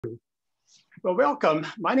Well, welcome.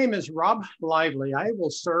 My name is Rob Lively. I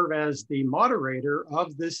will serve as the moderator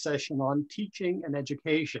of this session on teaching and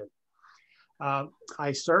education.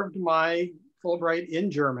 I served my Fulbright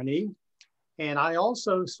in Germany, and I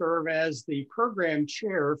also serve as the program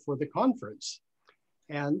chair for the conference.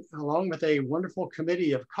 And along with a wonderful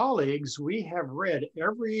committee of colleagues, we have read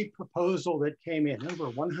every proposal that came in,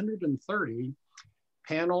 over 130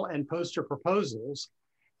 panel and poster proposals.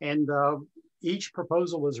 And each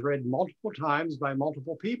proposal was read multiple times by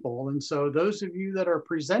multiple people. And so those of you that are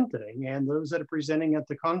presenting and those that are presenting at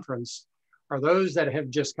the conference are those that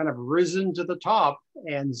have just kind of risen to the top.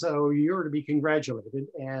 And so you're to be congratulated.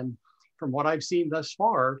 And from what I've seen thus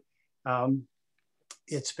far,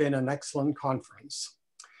 it's been an excellent conference.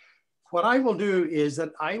 What I will do is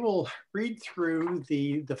that I will read through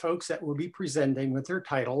the folks that will be presenting with their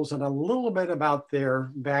titles and a little bit about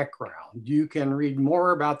their background. You can read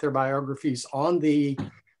more about their biographies on the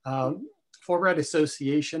Fulbright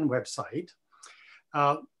Association website.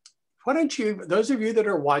 Why don't you, those of you that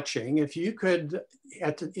are watching, if you could,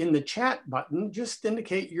 in the chat button, just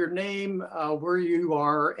indicate your name, where you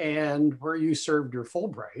are, and where you served your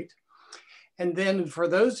Fulbright. And then for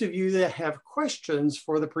those of you that have questions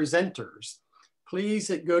for the presenters,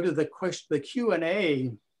 please go to the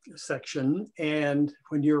Q&A section. And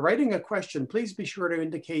when you're writing a question, please be sure to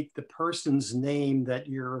indicate the person's name that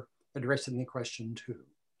you're addressing the question to.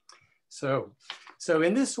 So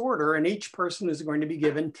in this order, and each person is going to be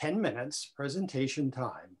given 10 minutes presentation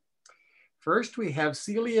time. First, we have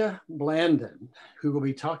Celia Blandon, who will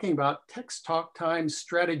be talking about text talk time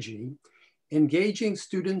strategy, engaging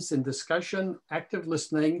students in discussion, active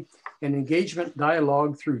listening, and engagement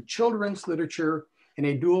dialogue through children's literature in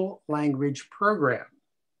a dual language program.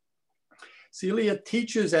 Celia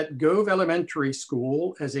teaches at Gove Elementary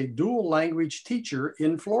School as a dual language teacher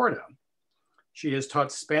in Florida. She has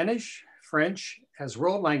taught Spanish, French as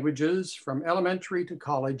world languages from elementary to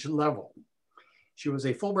college level. She was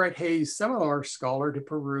a Fulbright Hays Seminar Scholar to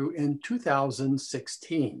Peru in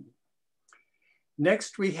 2016.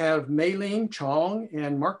 Next, we have Meilin Chong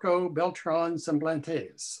and Marco Beltran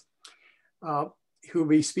Semblantes, who will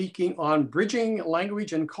be speaking on bridging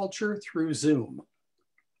language and culture through Zoom.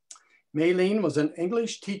 Meilin was an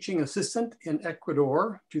English teaching assistant in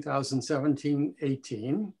Ecuador,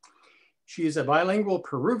 2017-18. She is a bilingual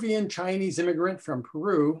Peruvian Chinese immigrant from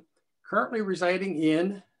Peru, currently residing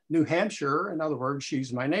in New Hampshire. In other words,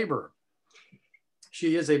 she's my neighbor.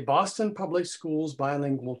 She is a Boston Public Schools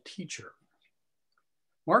bilingual teacher.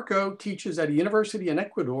 Marco teaches at a university in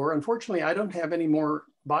Ecuador. Unfortunately, I don't have any more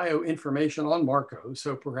bio information on Marco,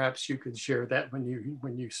 so perhaps you could share that when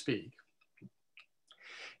you speak.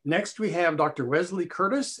 Next, we have Dr. Wesley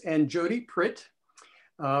Curtis and Jody Pritt,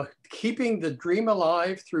 keeping the dream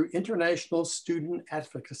alive through international student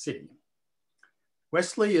advocacy.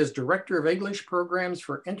 Wesley is Director of English Programs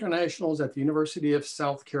for Internationals at the University of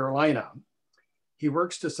South Carolina. He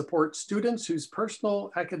works to support students whose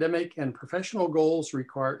personal, academic, and professional goals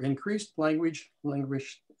require increased language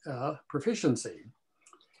proficiency.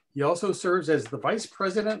 He also serves as the Vice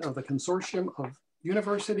President of the Consortium of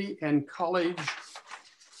University and College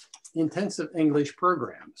Intensive English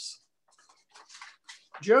Programs.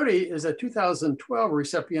 Jody is a 2012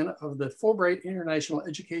 recipient of the Fulbright International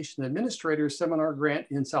Education Administrator Seminar Grant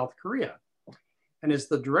in South Korea, and is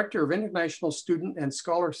the Director of International Student and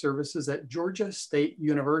Scholar Services at Georgia State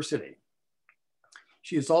University.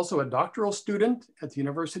 She is also a doctoral student at the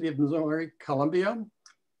University of Missouri, Columbia,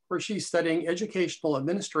 where she's studying educational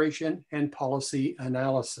administration and policy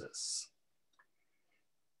analysis.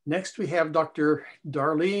 Next, we have Dr.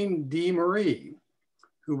 Darlene DeMarie,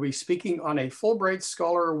 who will be speaking on a Fulbright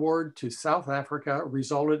Scholar Award to South Africa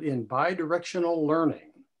resulted in bi-directional learning.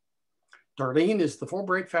 Darlene is the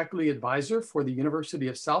Fulbright Faculty Advisor for the University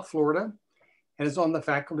of South Florida and is on the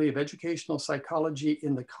Faculty of Educational Psychology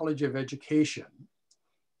in the College of Education.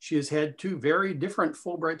 She has had two very different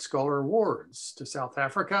Fulbright Scholar Awards, to South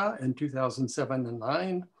Africa in 2007 and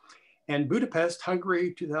 9, and Budapest,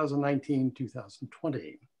 Hungary,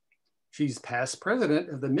 2019-2020. She's past president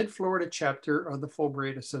of the Mid-Florida chapter of the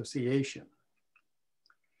Fulbright Association.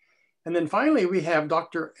 And then finally, we have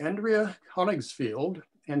Dr. Andrea Honigsfeld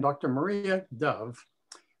and Dr. Maria Dove,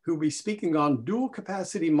 who will be speaking on dual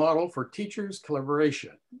capacity model for teachers'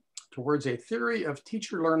 collaboration towards a theory of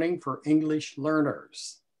teacher learning for English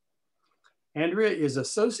learners. Andrea is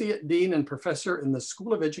Associate Dean and Professor in the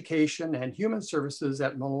School of Education and Human Services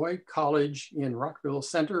at Molloy College in Rockville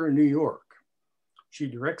Center, New York. She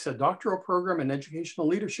directs a doctoral program in educational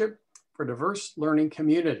leadership for diverse learning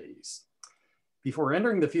communities. Before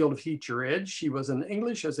entering the field of teacher ed, she was an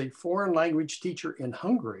English as a foreign language teacher in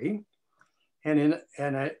Hungary and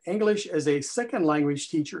an English as a second language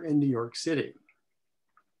teacher in New York City.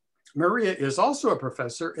 Maria is also a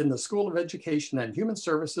professor in the School of Education and Human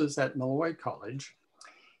Services at Molloy College.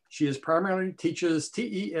 She primarily teaches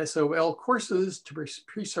TESOL courses to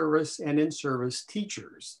pre-service and in-service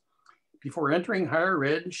teachers. Before entering higher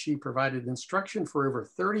ed, she provided instruction for over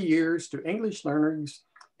 30 years to English learners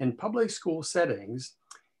in public school settings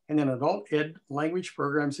and in adult ed language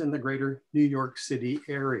programs in the greater New York City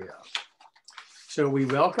area. So we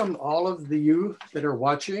welcome all of you that are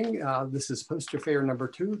watching. This is poster fair number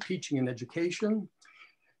 2, Teaching and Education.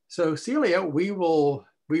 So Celia, we will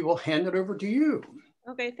hand it over to you.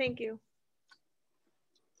 Okay, thank you.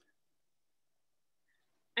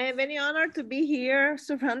 I am very honored to be here,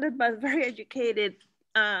 surrounded by very educated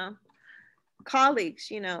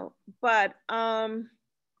colleagues, you know, but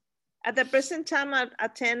at the present time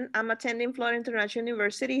I'm attending Florida International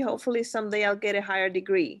University. Hopefully someday I'll get a higher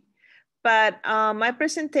degree. But my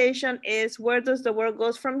presentation is where does the world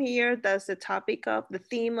goes from here? That's the topic of the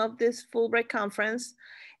theme of this Fulbright conference.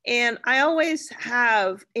 And I always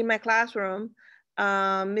have in my classroom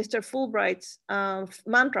Mr. Fulbright's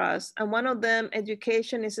mantras, and one of them,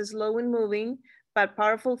 education is a slow and moving but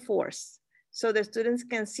powerful force. So the students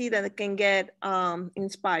can see that they can get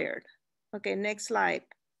inspired. Okay, next slide.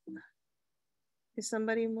 Is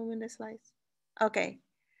somebody moving the slides? Okay.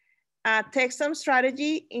 Take some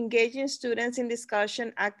strategy, engaging students in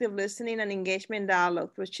discussion, active listening, and engagement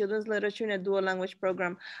dialogue through children's literature in a dual language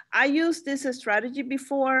program. I used this strategy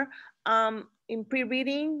before in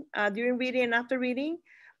pre-reading, during reading and after reading.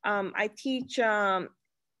 I teach a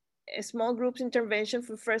small groups intervention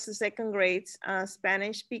for first and second grades,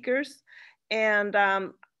 Spanish speakers. And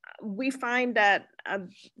we find that,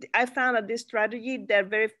 I found that this strategy, that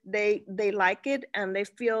they like it and they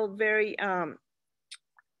feel very,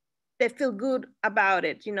 they feel good about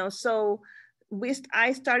it, you know. So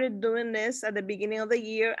I started doing this at the beginning of the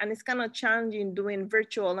year, and it's kind of challenging doing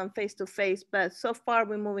virtual and face-to-face, but so far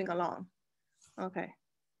we're moving along. Okay.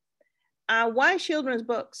 Why children's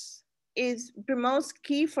books? It promotes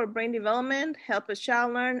key for brain development, help a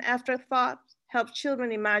child learn afterthought, help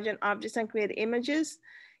children imagine objects and create images,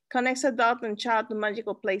 connects adult and child to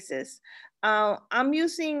magical places. I'm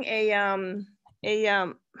using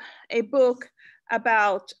a book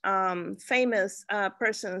about famous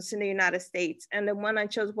persons in the United States. And the one I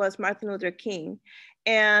chose was Martin Luther King.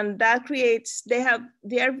 And that creates, they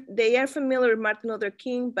are familiar with Martin Luther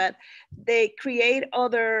King, but they create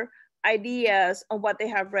other ideas on what they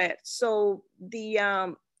have read. So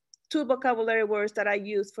the 2 vocabulary words that I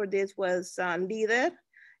used for this was líder,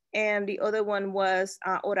 and the other one was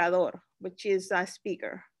orador, which is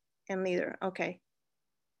speaker and leader, okay.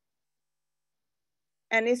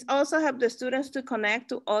 And it's also helped the students to connect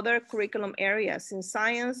to other curriculum areas in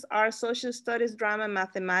science, art, social studies, drama,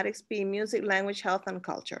 mathematics, PE, music, language, health, and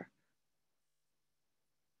culture.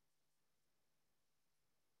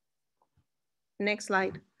 Next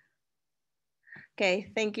slide.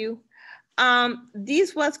 Okay, thank you.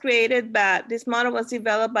 This model was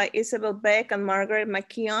developed by Isabel Beck and Margaret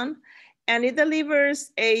McKeon, and it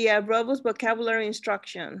delivers a robust vocabulary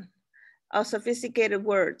instruction of sophisticated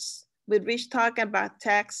words with rich talk about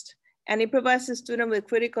text, and it provides the student with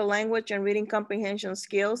critical language and reading comprehension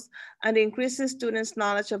skills, and increases students'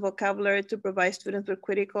 knowledge of vocabulary to provide students with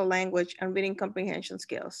critical language and reading comprehension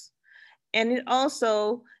skills. And it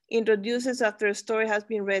also introduces after a story has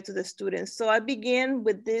been read to the students. So I begin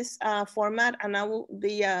with this format, and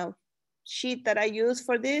the sheet that I use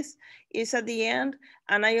for this is at the end,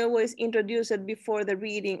 and I always introduce it before the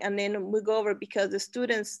reading, and then we go over, because the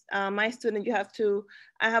students, my student,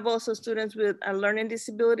 I have also students with a learning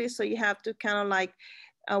disability, so you have to kind of like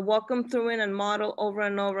walk them through it and model over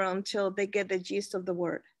and over until they get the gist of the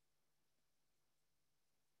word.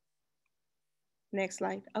 Next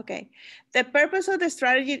slide. Okay. The purpose of the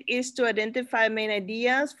strategy is to identify main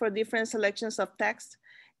ideas for different selections of text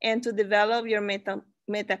and to develop your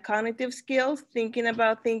metacognitive skills, thinking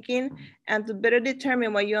about thinking, and to better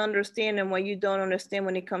determine what you understand and what you don't understand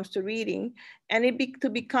when it comes to reading, and to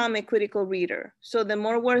become a critical reader. So the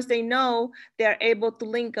more words they know, they are able to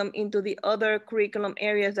link them into the other curriculum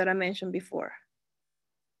areas that I mentioned before.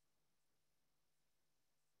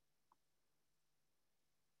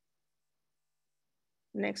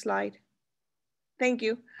 Next slide. Thank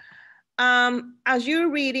you. As you're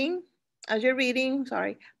reading,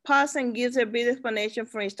 pause and gives a brief explanation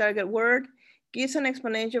for each target word, gives an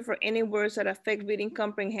explanation for any words that affect reading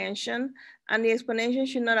comprehension, and the explanation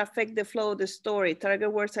should not affect the flow of the story.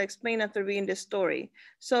 Target words are explained after reading the story.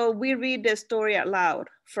 So we read the story out loud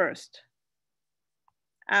first.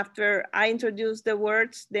 After I introduce the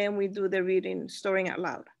words, then we do the reading, storing out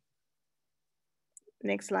loud.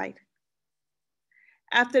 Next slide.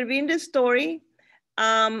 After reading the story,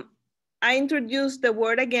 I introduce the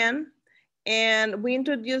word again, and we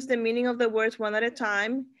introduce the meaning of the words one at a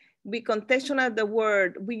time. We contextualize the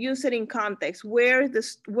word. We use it in context. Where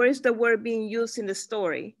is the word being used in the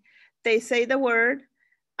story? They say the word,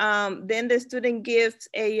 then the student gives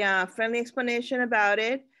a friendly explanation about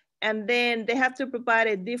it, and then they have to provide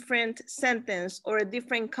a different sentence or a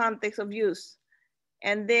different context of use.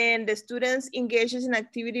 And then the students engages in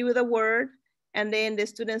activity with a word, and then the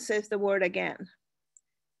student says the word again.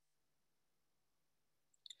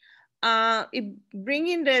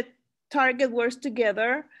 Bringing the target words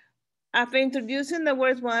together, after introducing the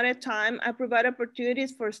words one at a time, I provide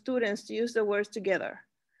opportunities for students to use the words together.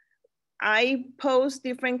 I pose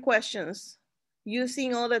different questions.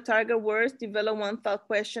 Using all the target words, develop one thought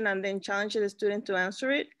question and then challenge the student to answer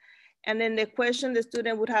it. And then the question, the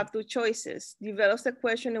student would have two choices. Develops a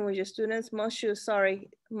question in which the students must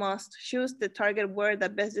choose the target word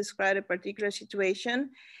that best describes a particular situation,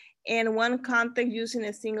 and one context using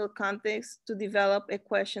a single context to develop a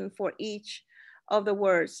question for each of the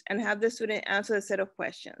words and have the student answer a set of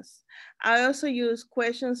questions. I also use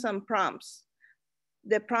questions and prompts.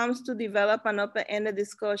 The prompts to develop an open-ended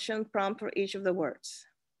discussion prompt for each of the words.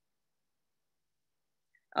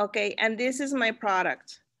 Okay, and this is my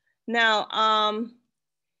product. Now,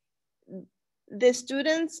 the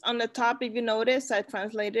students on the top, if you notice, I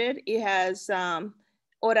translated, it has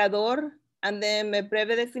orador, and then a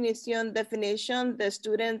breve definition. The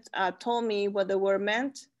student told me what the word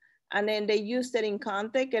meant, and then they used it in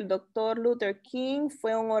context. El Dr. Luther King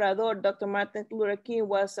fue un orador. Dr. Martin Luther King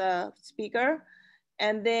was a speaker.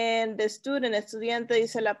 And then the student, estudiante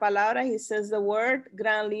dice la palabra, he says the word,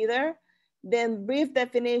 gran líder. Then brief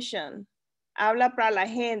definition, habla para la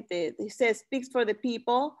gente. He says speaks for the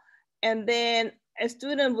people. And then a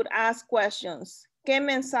student would ask questions. ¿Qué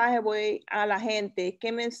mensaje voy a la gente?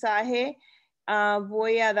 ¿Qué mensaje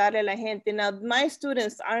voy a darle a la gente? Now, my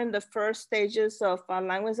students are in the first stages of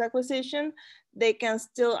language acquisition. They can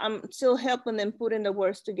still, I'm still helping them put in the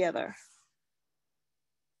words together.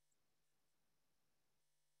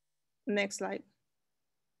 Next slide.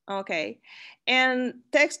 Okay, and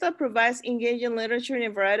Texta provides engaging literature in a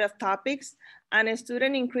variety of topics, and a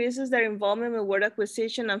student increases their involvement with word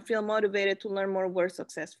acquisition and feel motivated to learn more words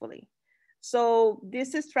successfully. So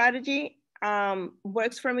this strategy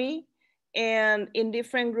works for me, and in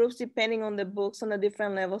different groups depending on the books and the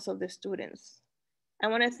different levels of the students. I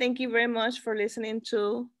want to thank you very much for listening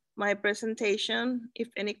to my presentation. If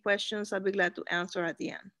any questions, I'll be glad to answer at the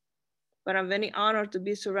end. But I'm very honored to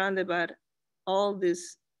be surrounded by all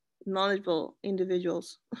these knowledgeable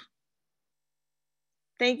individuals.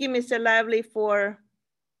 Thank you, Mr. Lively, for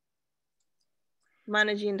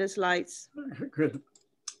managing the slides. Good.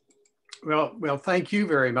 Well, thank you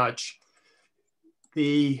very much.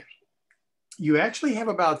 You actually have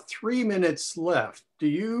about 3 minutes left. Do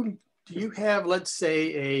you have, let's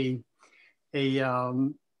say,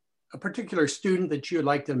 a particular student that you would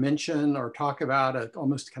like to mention or talk about,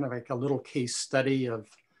 almost kind of like a little case study of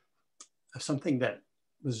something that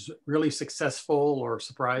was really successful or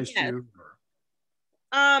surprised you?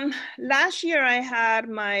 Last year I had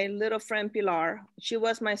my little friend Pilar. She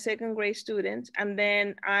was my second grade student, and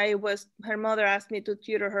then her mother asked me to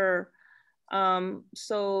tutor her.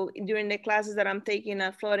 So during the classes that I'm taking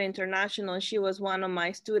at Florida International, she was one of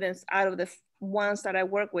my students out of the ones that I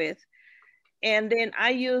work with. And then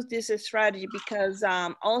I use this strategy because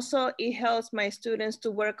also it helps my students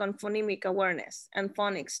to work on phonemic awareness and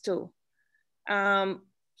phonics too.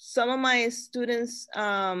 Some of my students,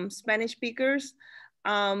 Spanish speakers,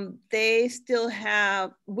 they still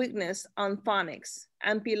have weakness on phonics,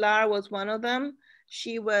 and Pilar was one of them.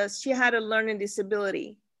 She had a learning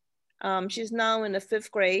disability. She's now in the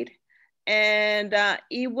 5th grade, and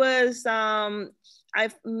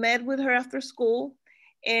I've met with her after school,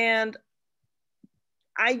 and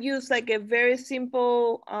I use like a very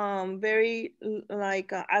simple, very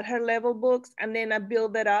like at her level books, and then I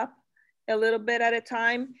build it up a little bit at a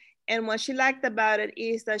time. And what she liked about it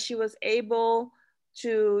is that she was able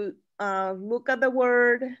to look at the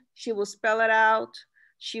word, she will spell it out,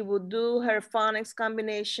 she will do her phonics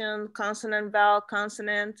combination, consonant, vowel,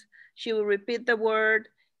 consonant, she will repeat the word,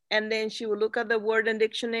 and then she will look at the word in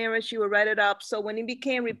dictionary, she will write it up. So when it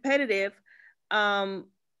became repetitive,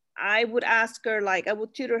 I would ask her, like, I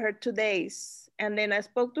would tutor her 2 days. And then I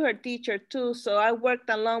spoke to her teacher too. So I worked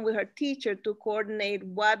along with her teacher to coordinate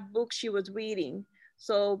what book she was reading.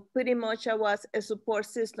 So pretty much I was a support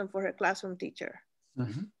system for her classroom teacher.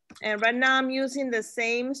 Mm-hmm. And right now I'm using the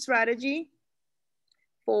same strategy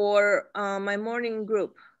for my morning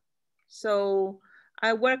group. So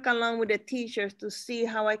I work along with the teachers to see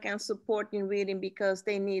how I can support in reading because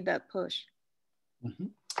they need that push. Mm-hmm.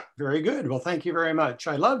 Very good. Well, thank you very much.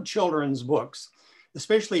 I love children's books,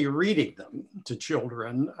 especially reading them to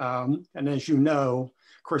children. And as you know,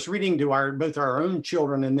 of course, reading to both our own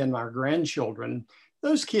children and then our grandchildren,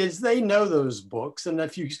 those kids, they know those books. And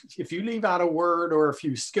if you leave out a word or if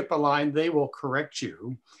you skip a line, they will correct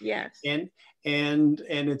you. Yes. And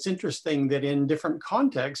it's interesting that in different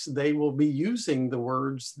contexts, they will be using the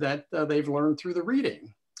words that they've learned through the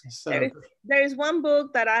reading. So there is one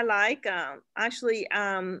book that I like. Actually,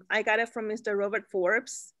 I got it from Mr. Robert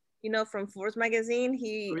Forbes, you know, from Forbes magazine.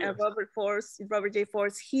 He, yes. Robert J.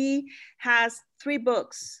 Forbes, he has 3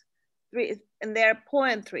 books, and they're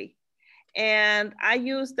poetry. And I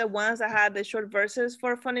use the ones that had the short verses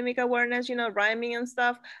for phonemic awareness, you know, rhyming and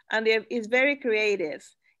stuff. And it's very creative.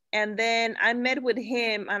 And then I met with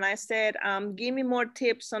him and I said, give me more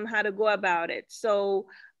tips on how to go about it. So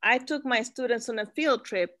I took my students on a field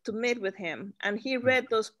trip to meet with him and he read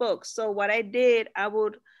those books. So what I did,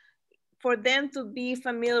 for them to be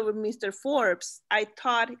familiar with Mr. Forbes, I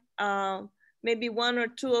taught maybe 1 or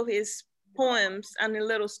 2 of his poems and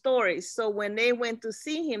little stories. So when they went to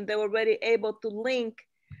see him, they were already able to link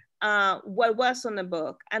what was on the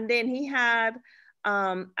book. And then he had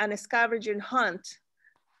an scavenger hunt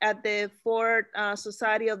at the Ford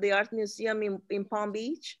Society of the Arts Museum in Palm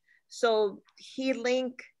Beach. So he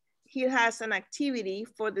has an activity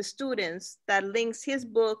for the students that links his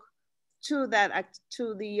book to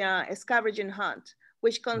the scavenger hunt,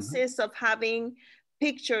 which consists of having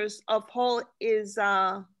pictures of all his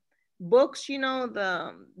books, you know,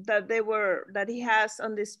 that he has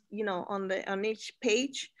on this, you know, on each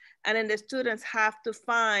page, and then the students have to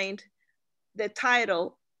find the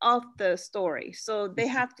title of the story. So they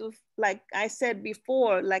have to, like I said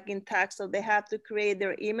before, like in text, so they have to create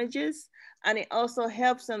their images, and it also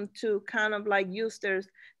helps them to kind of like use their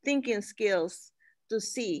thinking skills to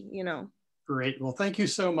see, you know. Great. Well, thank you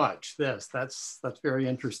so much. That's very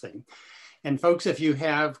interesting. And folks, if you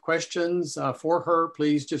have questions for her,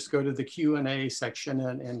 please just go to the Q&A section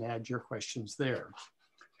and add your questions there.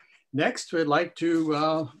 Next, we'd like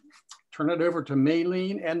to turn it over to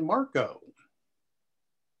Meilin and Marco.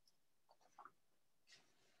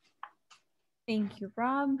 Thank you,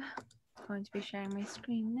 Rob. I'm going to be sharing my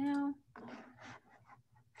screen now.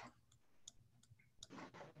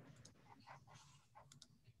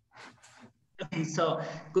 Okay, so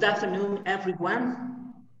good afternoon, everyone.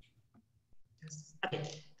 Okay,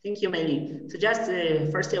 thank you, Meilin. So just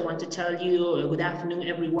first, I want to tell you good afternoon,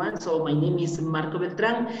 everyone. So my name is Marco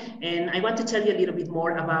Beltran, and I want to tell you a little bit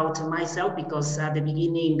more about myself because at the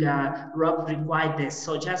beginning, Rob required this.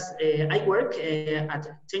 So just I work at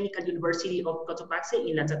Técnica University of Cotopaxi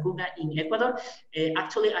in La Tacunga in Ecuador.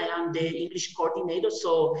 Actually, I am the English coordinator,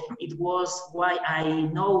 so it was why I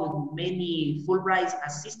know many Fulbright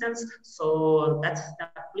assistants. So that's a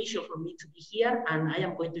pleasure for me to be here, and I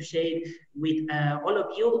am going to share with all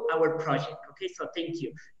of you our project. Okay, so thank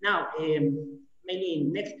you. Now,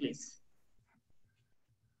 Meilin, next please.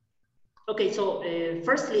 Okay, so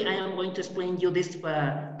firstly, I am going to explain you this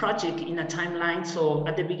project in a timeline. So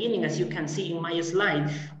at the beginning, as you can see in my slide,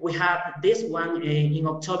 we have this one in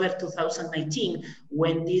October 2019,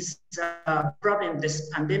 when this problem, this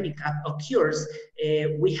pandemic occurs,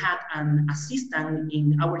 we had an assistant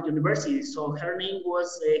in our university. So her name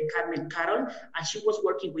was Carmen Carol, and she was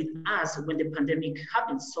working with us when the pandemic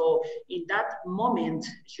happened. So in that moment,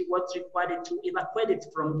 she was required to evacuate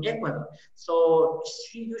from Ecuador. So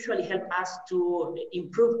she usually helped us to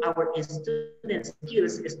improve our students'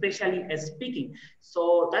 skills, especially speaking.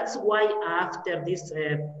 So that's why after this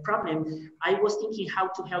problem, I was thinking how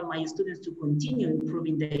to help my students to continue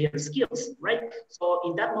improving their skills, right? So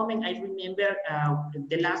in that moment, I remember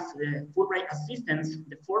the last Fulbright assistants,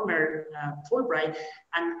 the former Fulbright,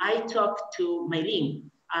 and I talked to Meilin.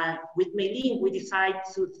 With Meilin, we decided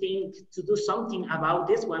to do something about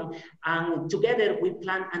this one. And together we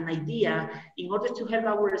planned an idea in order to help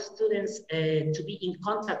our students to be in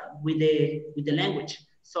contact with the language.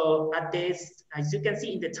 So at this, as you can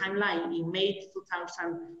see in the timeline, in May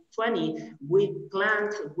 2020,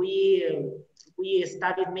 we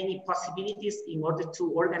studied many possibilities in order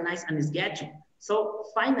to organize and schedule. So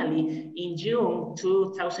finally, in June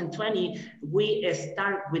 2020, we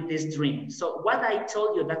start with this dream. So what I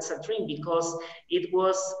told you, that's a dream because it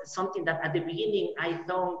was something that at the beginning I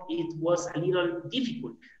thought it was a little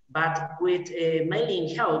difficult, but with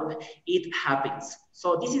Meilin help, it happens.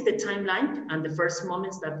 So this is the timeline and the first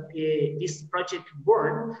moments that this project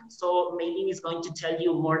born. So Meilin is going to tell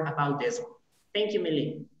you more about this one. Thank you,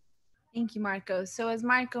 Meilin. Thank you, Marco. So as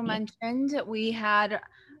Marco mentioned, we had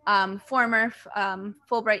former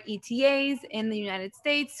Fulbright ETAs in the United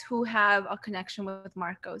States who have a connection with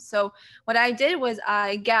Marco. So what I did was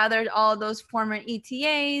I gathered all those former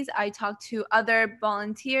ETAs. I talked to other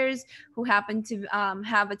volunteers who happened to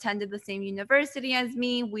have attended the same university as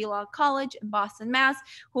me, Wheelock College in Boston, Mass,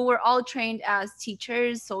 who were all trained as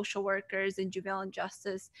teachers, social workers, and juvenile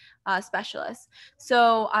justice specialists.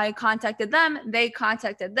 So I contacted them, they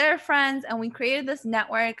contacted their friends, and we created this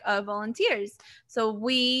network of volunteers. So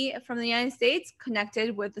we from the United States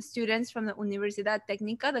connected with the students from the Universidad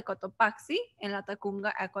Técnica de Cotopaxi in La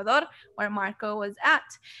Tacunga, Ecuador, where Marco was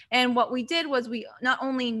at. And what we did was we not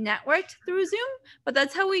only networked through Zoom, but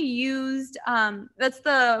that's how we used, that's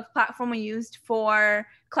the platform we used for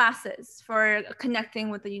classes, for connecting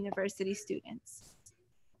with the university students.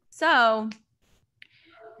 So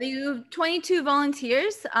the 22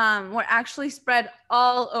 volunteers were actually spread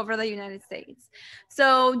all over the United States.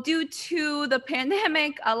 So due to the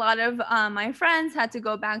pandemic, a lot of my friends had to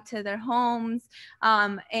go back to their homes.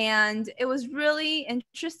 And it was really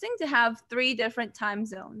interesting to have 3 different time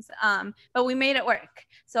zones, but we made it work.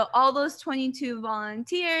 So all those 22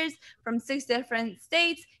 volunteers from 6 different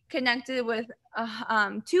states connected with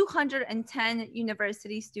 210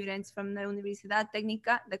 university students from the Universidad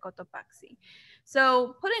Técnica de Cotopaxi.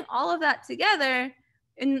 So putting all of that together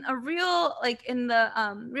in a real, like in the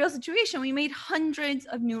real situation, we made hundreds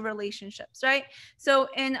of new relationships, right? So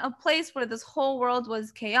in a place where this whole world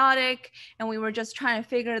was chaotic and we were just trying to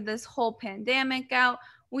figure this whole pandemic out,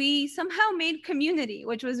 we somehow made community,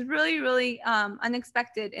 which was really, really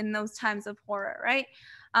unexpected in those times of horror, right?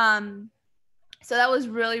 So that was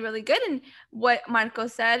really, really good. And what Marco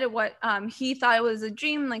said, what he thought it was a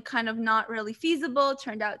dream, like kind of not really feasible,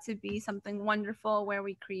 turned out to be something wonderful where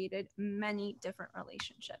we created many different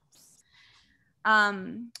relationships.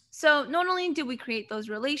 So not only did we create those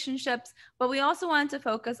relationships, but we also wanted to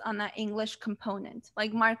focus on that English component.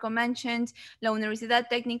 Like Marco mentioned, La Universidad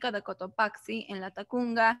Técnica de Cotopaxi in La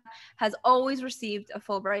Tacunga has always received a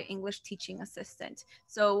Fulbright English teaching assistant.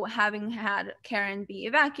 So having had Karen be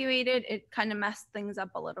evacuated, it kind of messed things up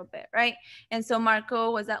a little bit, right? And so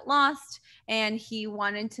Marco was at Lost and he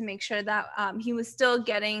wanted to make sure that he was still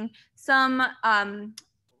getting some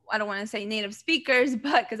I don't want to say native speakers,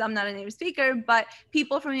 but because I'm not a native speaker, but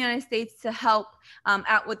people from the United States to help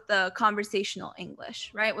out with the conversational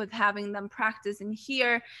English, right? With having them practice and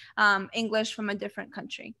hear English from a different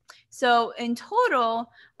country. So in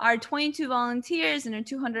total, our 22 volunteers and our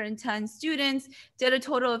 210 students did a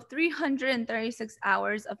total of 336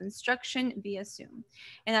 hours of instruction via Zoom.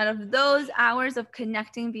 And out of those hours of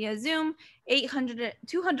connecting via Zoom,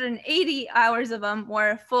 280 hours of them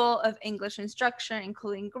were full of English instruction,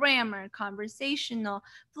 including grammar, conversational,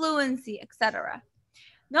 fluency, etc.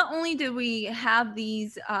 Not only did we have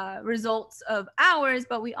these results of hours,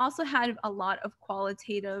 but we also had a lot of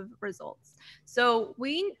qualitative results. So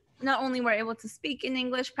we not only were able to speak in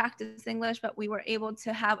English, practice English, but we were able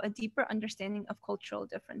to have a deeper understanding of cultural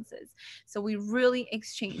differences. So we really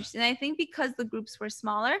exchanged. And I think because the groups were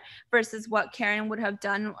smaller versus what Karen would have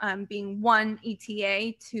done being one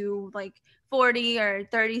ETA to like 40 or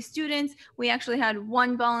 30 students, we actually had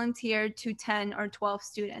one volunteer to 10 or 12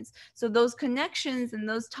 students. So those connections and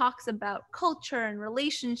those talks about culture and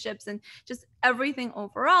relationships and just everything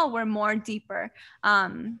overall were more deeper.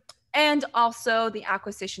 And also the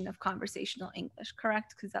acquisition of conversational English,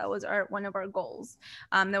 correct? Because that was one of our goals.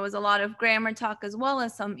 There was a lot of grammar talk as well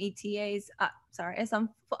as some ETAs, some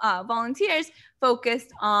volunteers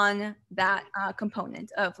focused on that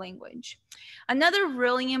component of language. Another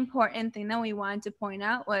really important thing that we wanted to point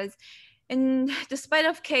out was, despite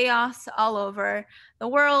of chaos all over the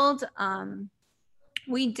world,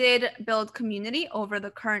 we did build community over the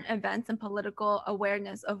current events and political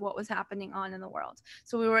awareness of what was happening on in the world.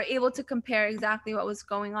 So we were able to compare exactly what was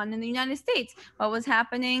going on in the United States, what was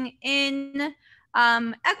happening in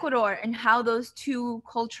Ecuador, and how those two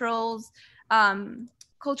culture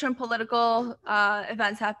and political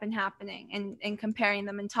events have been happening, and comparing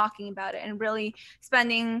them and talking about it and really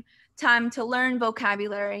spending time to learn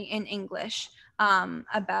vocabulary in English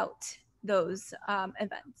about those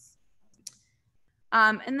events.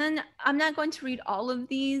 And then I'm not going to read all of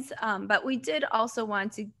these, but we did also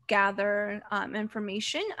want to gather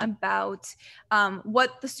information about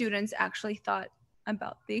what the students actually thought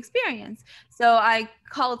about the experience. So I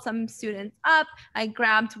called some students up, I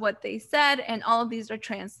grabbed what they said, and all of these are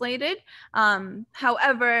translated.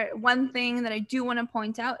 However, one thing that I do want to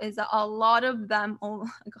point out is that a lot of them,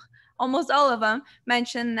 almost all of them,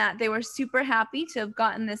 mentioned that they were super happy to have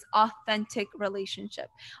gotten this authentic relationship.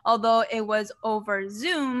 Although it was over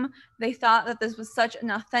Zoom, they thought that this was such an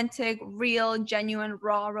authentic, real, genuine,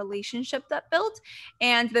 raw relationship that built,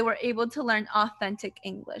 and they were able to learn authentic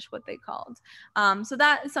English, what they called. So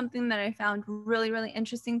that is something that I found really, really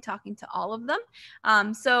interesting talking to all of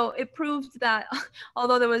them. So it proved that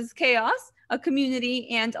although there was chaos, a community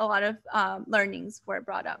and a lot of learnings were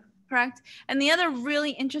brought up. Correct. And the other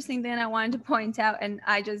really interesting thing I wanted to point out, and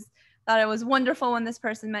I just thought it was wonderful when this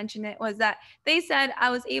person mentioned it, was that they said I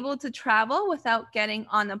was able to travel without getting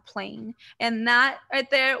on a plane. And that right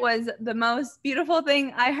there was the most beautiful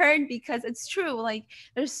thing I heard, because it's true. Like,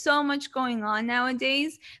 there's so much going on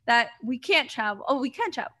nowadays that we can't travel. Oh, we can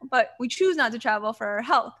travel, but we choose not to travel for our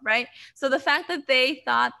health, right? So the fact that they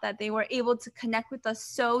thought that they were able to connect with us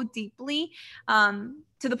so deeply,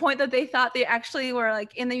 to the point that they thought they actually were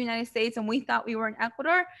like in the United States and we thought we were in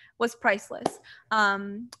Ecuador, was priceless.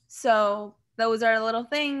 So those are little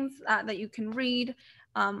things that you can read.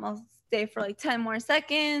 I'll stay for like 10 more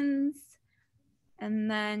seconds,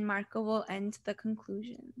 and then Marco will end the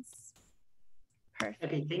conclusions. Perfect.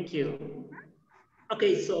 Okay, thank you.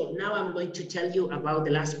 Okay, so now I'm going to tell you about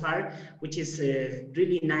the last part, which is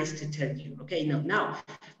really nice to tell you. Okay, now,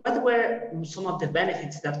 what were some of the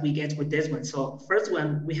benefits that we get with this one? So first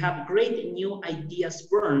one, we have great new ideas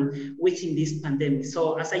born within this pandemic.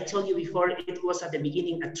 So as I told you before, it was at the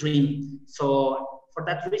beginning a dream. So for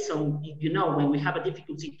that reason, you know, when we have a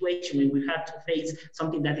difficult situation, when we have to face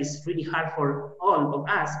something that is really hard for all of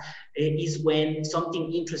us, is when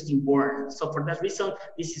something interesting born. So for that reason,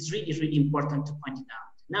 this is really, really important to point it out.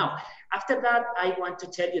 Now, after that, I want to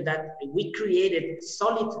tell you that we created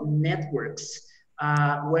solid networks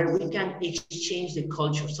where we can exchange the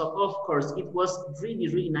culture. So of course, it was really,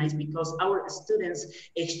 really nice because our students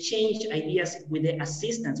exchanged ideas with the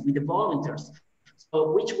assistants, with the volunteers.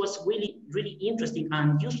 So, which was really, really interesting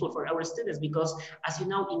and useful for our students because, as you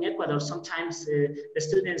know, in Ecuador, sometimes the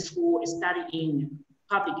students who study in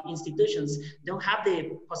public institutions don't have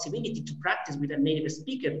the possibility to practice with a native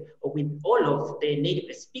speaker or with all of the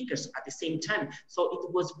native speakers at the same time. So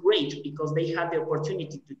it was great because they had the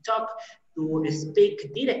opportunity to talk, to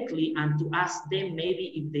speak directly, and to ask them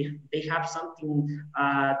maybe if they have something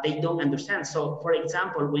they don't understand. So for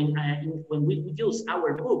example, when we use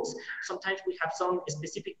our books, sometimes we have some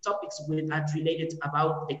specific topics related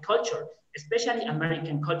about the culture, especially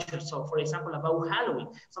American culture. So for example, about Halloween,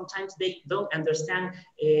 sometimes they don't understand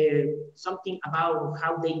something about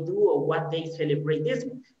how they do or what they celebrate this.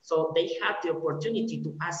 So they have the opportunity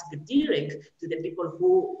to ask direct to the people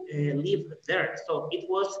who live there. So it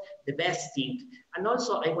was the best thing. And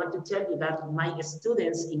also I want to tell you that my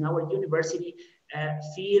students in our university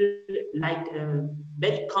feel like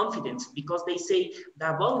very confident because they say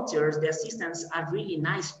the volunteers, the assistants are really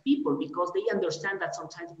nice people because they understand that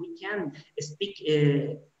sometimes we can speak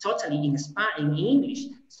totally in English.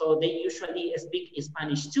 So they usually speak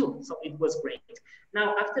Spanish too. So it was great.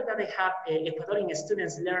 Now, after that, I have Ecuadorian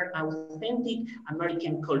students learn authentic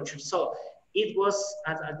American culture. So it was,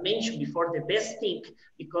 as I mentioned before, the best thing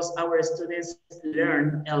because our students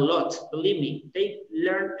learn a lot. Believe me, they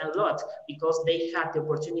learn a lot because they had the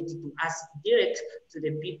opportunity to ask direct to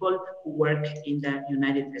the people who work in the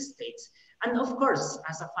United States. And of course,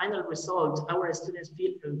 as a final result, our students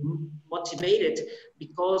feel motivated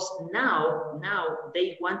because now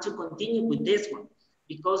they want to continue with this one.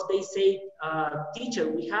 Because they say,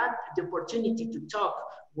 teacher, we had the opportunity to talk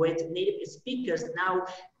with native speakers. Now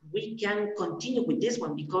we can continue with this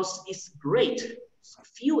one because it's great.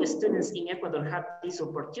 Few students in Ecuador have this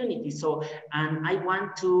opportunity. So, and I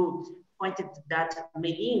want to point it that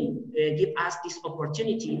Meilin gave us this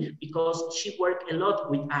opportunity because she worked a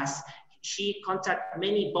lot with us. She contacted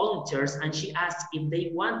many volunteers and she asked if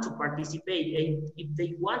they want to participate, if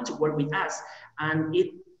they want to work with us. And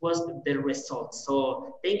it was the result.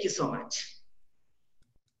 So thank you so much.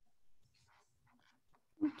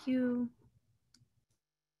 Thank you.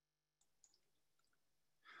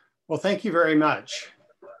 Well, thank you very much.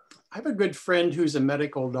 I have a good friend who's a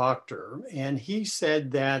medical doctor, and he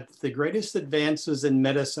said that the greatest advances in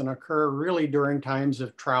medicine occur really during times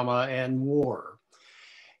of trauma and war.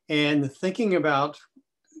 And thinking about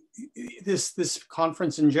this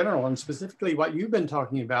conference in general, and specifically what you've been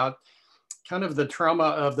talking about, kind of the trauma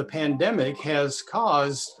of the pandemic has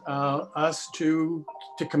caused us to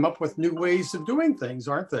come up with new ways of doing things,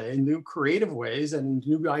 aren't they? New creative ways and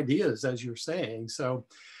new ideas, as you're saying. So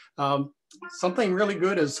something really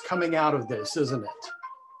good is coming out of this, isn't it?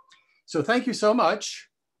 So thank you so much.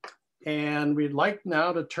 And we'd like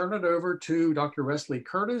now to turn it over to Dr. Wesley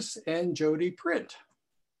Curtis and Jody Pritt.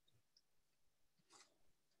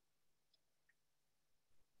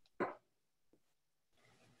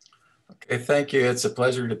 Okay, thank you. It's a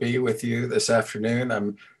pleasure to be with you this afternoon.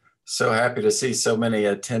 I'm so happy to see so many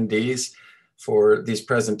attendees for these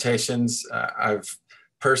presentations. I've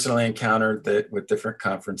personally encountered that with different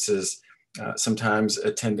conferences, sometimes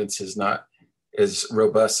attendance is not as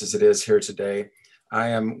robust as it is here today. I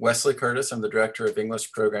am Wesley Curtis. I'm the Director of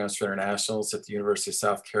English Programs for Internationals at the University of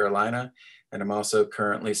South Carolina. And I'm also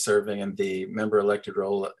currently serving in the member-elected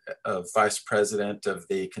role of Vice President of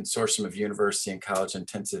the Consortium of University and College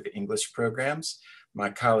Intensive English Programs. My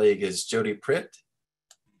colleague is Jody Pritt,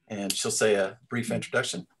 and she'll say a brief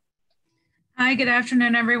introduction. Hi, good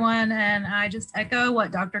afternoon, everyone. And I just echo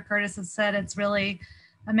what Dr. Curtis has said. It's really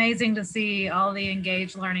amazing to see all the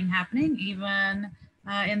engaged learning happening, even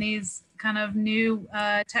in these kind of new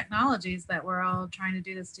technologies that we're all trying to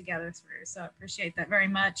do this together through. So I appreciate that very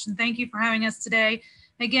much. And thank you for having us today.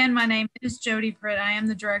 Again, my name is Jody Pritt. I am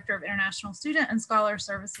the Director of International Student and Scholar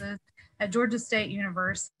Services at Georgia State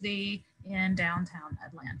University in downtown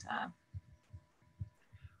Atlanta.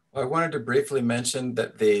 Well, I wanted to briefly mention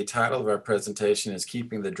that the title of our presentation is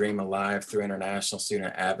Keeping the Dream Alive Through International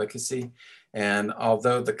Student Advocacy. And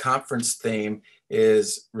although the conference theme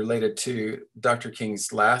is related to Dr.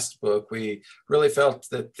 King's last book, we really felt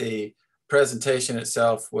that the presentation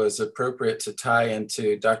itself was appropriate to tie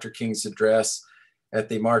into Dr. King's address at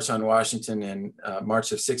the March on Washington in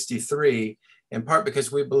March of '63, in part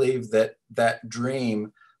because we believe that that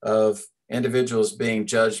dream of individuals being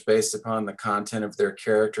judged based upon the content of their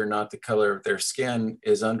character, not the color of their skin,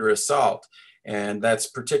 is under assault. And that's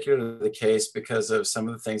particularly the case because of some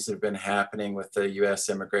of the things that have been happening with the US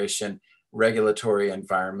immigration regulatory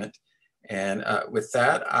environment. And with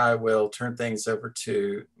that, I will turn things over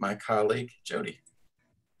to my colleague, Jody.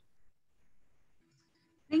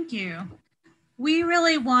 Thank you. We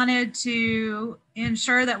really wanted to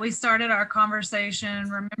ensure that we started our conversation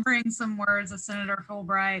remembering some words of Senator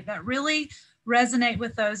Fulbright that really resonate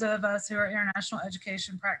with those of us who are international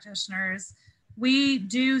education practitioners. We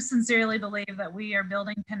do sincerely believe that we are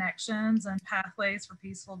building connections and pathways for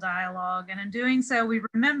peaceful dialogue. And in doing so, we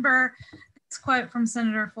remember this quote from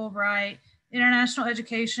Senator Fulbright: international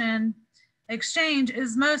education exchange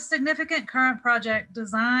is most significant current project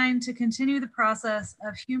designed to continue the process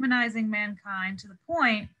of humanizing mankind to the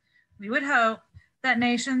point, we would hope, that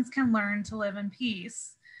nations can learn to live in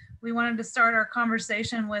peace. We wanted to start our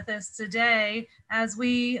conversation with this today as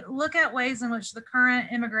we look at ways in which the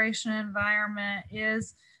current immigration environment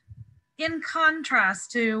is in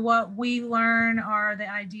contrast to what we learn are the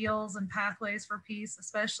ideals and pathways for peace,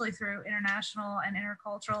 especially through international and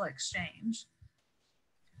intercultural exchange.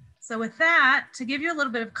 So with that, to give you a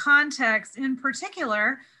little bit of context, in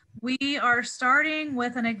particular, we are starting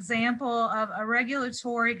with an example of a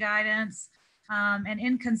regulatory guidance and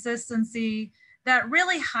inconsistency that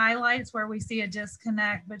really highlights where we see a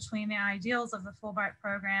disconnect between the ideals of the Fulbright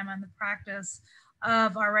program and the practice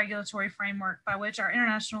of our regulatory framework by which our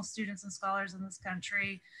international students and scholars in this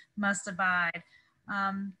country must abide.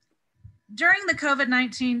 During the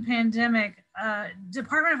COVID-19 pandemic,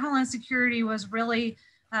 Department of Homeland Security was really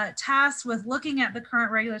tasked with looking at the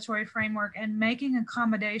current regulatory framework and making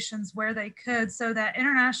accommodations where they could so that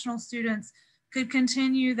international students could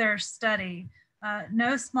continue their study.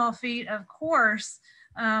 No small feat, of course,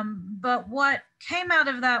 but what came out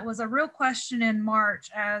of that was a real question in March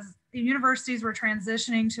as the universities were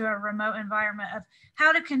transitioning to a remote environment of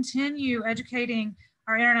how to continue educating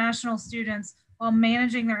our international students while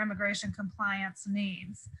managing their immigration compliance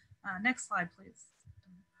needs. Next slide, please.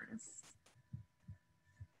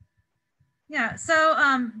 Yeah,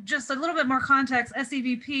 so just a little bit more context,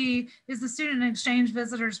 SEVP is the Student Exchange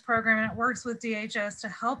Visitors Program, and it works with DHS to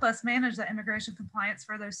help us manage that immigration compliance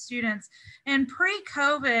for those students. And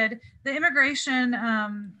pre-COVID, the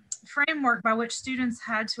immigration framework by which students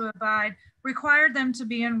had to abide required them to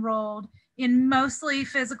be enrolled in mostly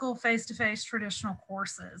physical face-to-face traditional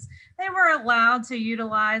courses. They were allowed to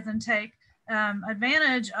utilize and take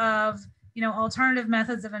advantage of alternative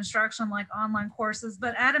methods of instruction like online courses,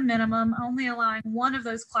 but at a minimum, only allowing one of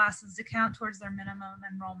those classes to count towards their minimum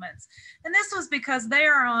enrollments. And this was because they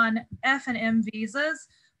are on F and M visas,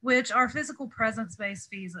 which are physical presence-based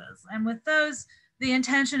visas. And with those, the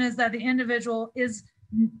intention is that the individual is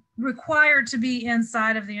required to be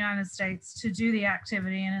inside of the United States to do the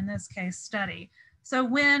activity, and in this case, study. So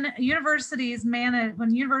when universities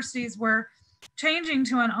were changing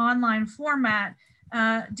to an online format,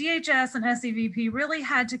 DHS and SEVP really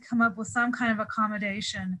had to come up with some kind of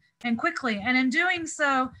accommodation, and quickly. And in doing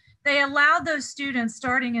so, they allowed those students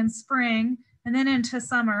starting in spring and then into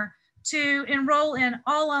summer to enroll in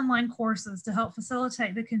all online courses to help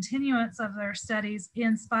facilitate the continuance of their studies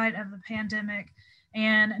in spite of the pandemic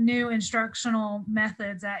and new instructional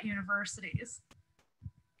methods at universities.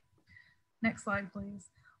 Next slide, please.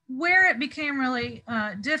 Where it became really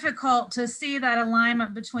difficult to see that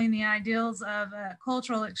alignment between the ideals of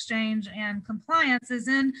cultural exchange and compliance is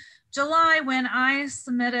in July, when I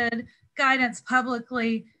submitted guidance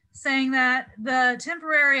publicly saying that the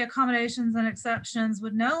temporary accommodations and exceptions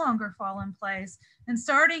would no longer fall in place. And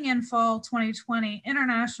starting in fall 2020,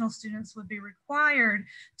 international students would be required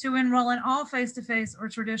to enroll in all face-to-face or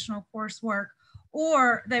traditional coursework,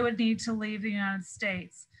 or they would need to leave the United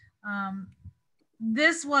States.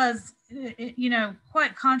 This was,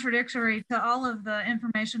 quite contradictory to all of the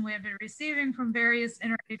information we have been receiving from various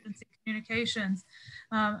interagency communications.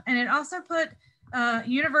 And it also put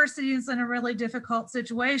universities in a really difficult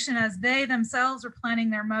situation, as they themselves were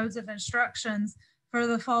planning their modes of instructions for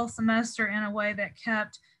the fall semester in a way that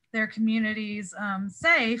kept their communities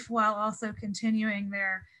safe, while also continuing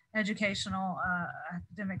their educational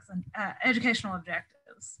academics and educational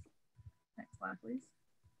objectives. Next slide, please.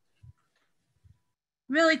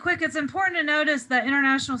 Really quick, it's important to notice that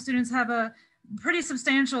international students have a pretty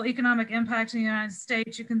substantial economic impact in the United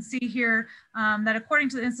States. You can see here that according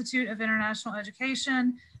to the Institute of International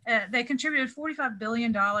Education, they contributed $45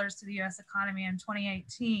 billion to the US economy in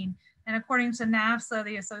 2018. And according to NAFSA,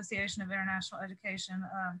 the Association of International Education,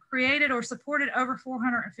 created or supported over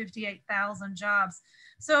 458,000 jobs.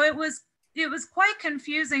 So it was quite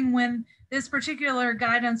confusing when this particular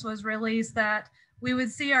guidance was released, that we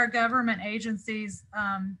would see our government agencies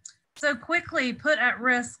so quickly put at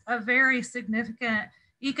risk a very significant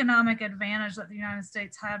economic advantage that the United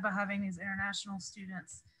States had by having these international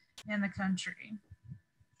students in the country.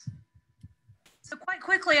 So quite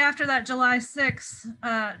quickly after that July 6th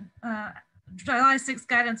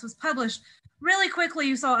guidance was published, really quickly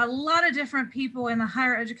you saw a lot of different people in the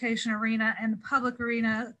higher education arena and the public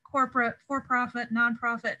arena, corporate, for-profit,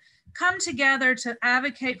 nonprofit, come together to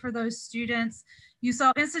advocate for those students. You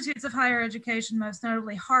saw institutes of higher education, most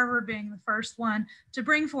notably Harvard being the first one, to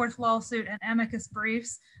bring forth lawsuit and amicus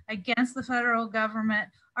briefs against the federal government,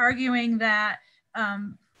 arguing that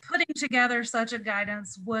putting together such a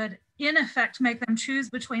guidance would in effect make them choose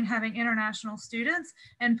between having international students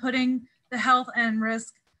and putting the health and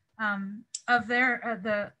risk of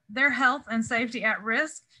their health and safety at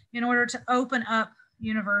risk in order to open up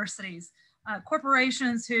universities.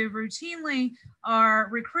 Corporations who routinely are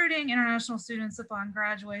recruiting international students upon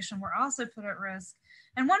graduation were also put at risk.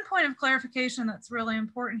 And one point of clarification that's really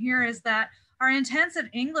important here is that our intensive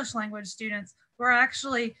English language students were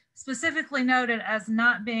actually specifically noted as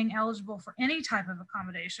not being eligible for any type of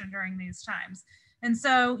accommodation during these times. And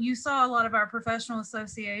so you saw a lot of our professional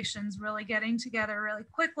associations really getting together really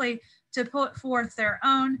quickly to put forth their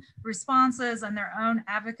own responses and their own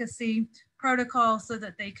advocacy protocol so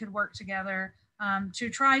that they could work together to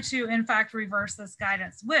try to, in fact, reverse this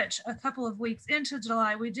guidance, which a couple of weeks into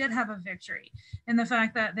July, we did have a victory in the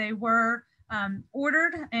fact that they were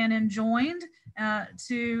ordered and enjoined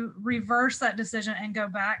to reverse that decision and go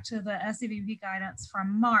back to the SEVP guidance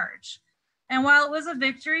from March. And while it was a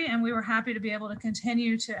victory and we were happy to be able to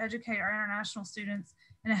continue to educate our international students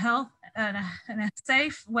in a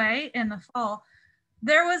safe way in the fall,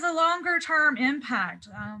 there was a longer term impact.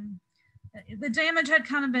 The damage had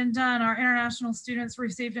kind of been done. Our international students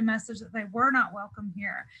received a message that they were not welcome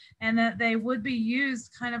here and that they would be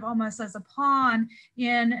used kind of almost as a pawn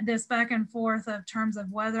in this back and forth of terms of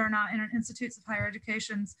whether or not institutes of higher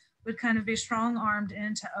education would kind of be strong-armed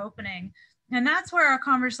into opening. And that's where our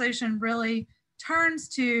conversation really turns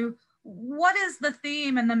to what is the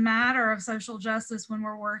theme and the matter of social justice when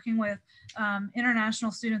we're working with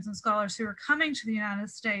international students and scholars who are coming to the United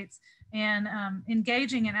States and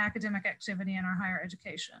engaging in academic activity in our higher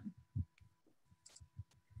education.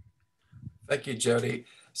 Thank you, Jody.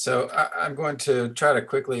 So I'm going to try to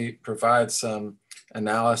quickly provide some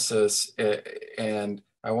analysis, and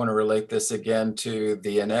I want to relate this again to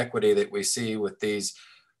the inequity that we see with these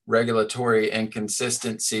regulatory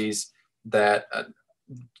inconsistencies that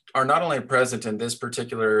are not only present in this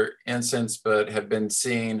particular instance, but have been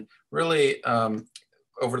seen really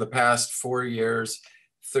over the past 4 years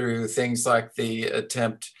through things like the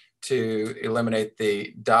attempt to eliminate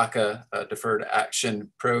the DACA Deferred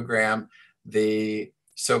Action Program, the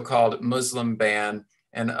so-called Muslim ban,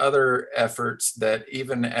 and other efforts that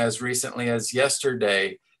even as recently as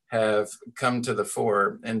yesterday have come to the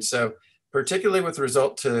fore. And so particularly with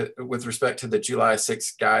respect to the July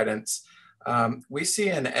 6th guidance, we see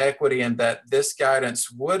an equity in that this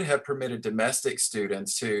guidance would have permitted domestic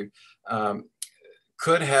students who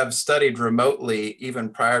could have studied remotely even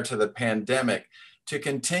prior to the pandemic to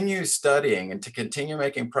continue studying and to continue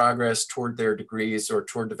making progress toward their degrees or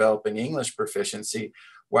toward developing English proficiency,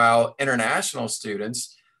 while international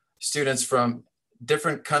students from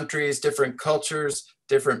different countries, different cultures,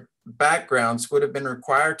 different backgrounds would have been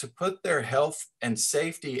required to put their health and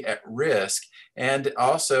safety at risk. And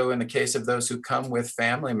also in the case of those who come with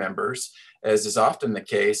family members, as is often the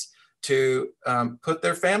case, to put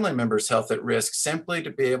their family members' health at risk simply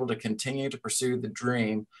to be able to continue to pursue the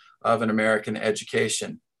dream of an American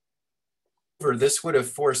education. This would have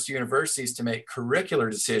forced universities to make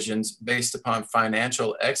curricular decisions based upon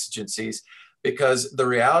financial exigencies, because the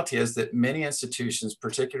reality is that many institutions,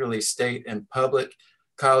 particularly state and public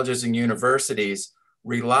colleges and universities,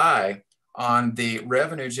 rely on the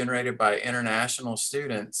revenue generated by international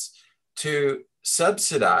students to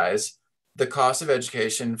subsidize the cost of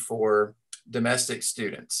education for domestic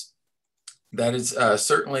students. That is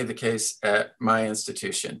certainly the case at my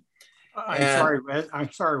institution.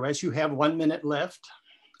 I'm sorry, Wes, you have 1 minute left.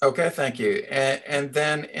 Okay, thank you. And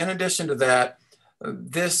then in addition to that,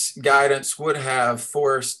 this guidance would have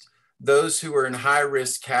forced those who were in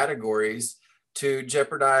high-risk categories to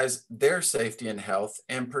jeopardize their safety and health.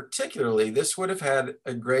 And particularly, this would have had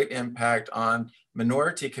a great impact on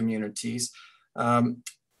minority communities.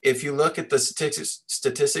 If you look at the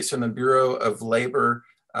statistics from the Bureau of Labor,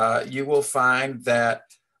 you will find that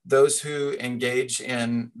those who engage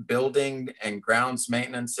in building and grounds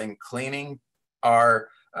maintenance and cleaning are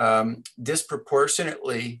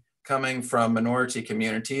disproportionately coming from minority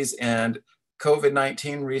communities. And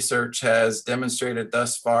COVID-19 research has demonstrated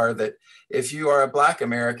thus far that if you are a Black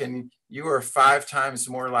American, you are 5 times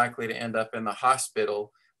more likely to end up in the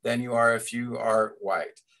hospital than you are if you are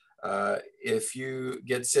white. If you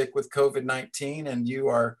get sick with COVID-19 and you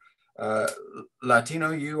are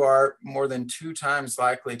Latino, you are more than 2 times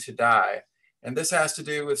likely to die. And this has to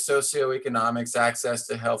do with socioeconomics, access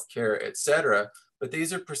to healthcare, et cetera. But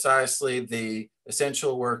these are precisely the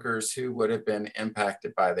essential workers who would have been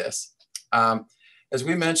impacted by this. As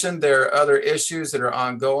we mentioned, there are other issues that are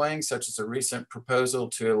ongoing, such as a recent proposal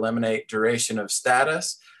to eliminate duration of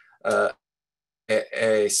status,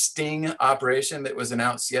 a sting operation that was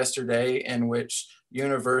announced yesterday in which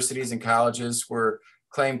universities and colleges were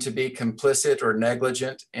claimed to be complicit or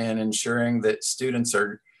negligent in ensuring that students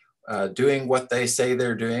are doing what they say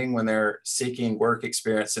they're doing when they're seeking work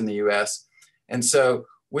experience in the US. And so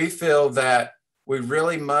we feel that we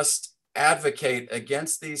really must advocate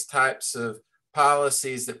against these types of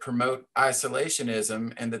policies that promote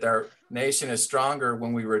isolationism, and that our nation is stronger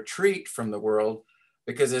when we retreat from the world,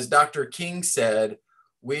 because as Dr. King said,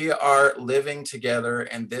 we are living together,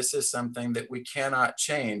 and this is something that we cannot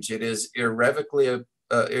change. It is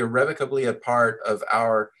irrevocably a part of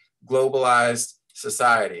our globalized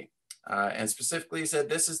society. And specifically he said,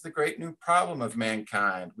 this is the great new problem of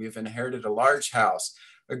mankind. We've inherited a large house,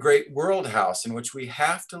 a great world house in which we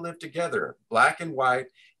have to live together, Black and white,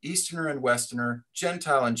 Easterner and Westerner,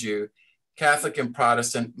 Gentile and Jew, Catholic and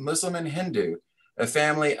Protestant, Muslim and Hindu, a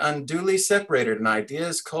family unduly separated in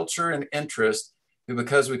ideas, culture, and interest, who,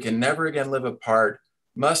 because we can never again live apart,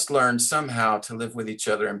 must learn somehow to live with each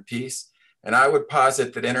other in peace. And I would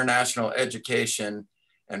posit that international education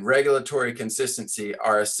and regulatory consistency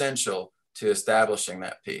are essential to establishing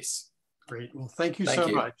that peace. Great. Well, thank you so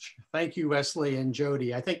much. Thank you, Wesley and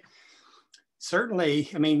Jody. I think certainly,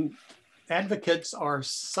 I mean, advocates are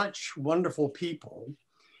such wonderful people.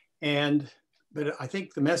 But I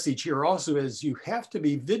think the message here also is you have to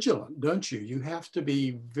be vigilant, don't you? You have to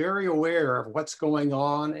be very aware of what's going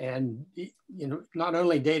on, and not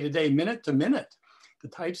only day to day, minute to minute, the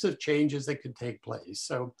types of changes that could take place.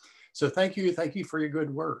 So thank you for your good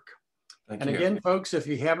work. Thank and you. Again, folks, if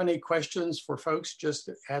you have any questions for folks, just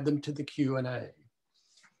add them to the Q&A.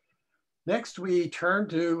 Next, we turn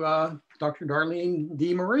to Dr. Darlene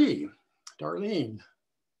DeMarie. Darlene.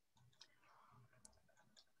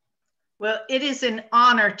 Well, it is an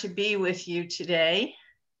honor to be with you today.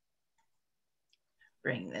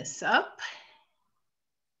 Bring this up.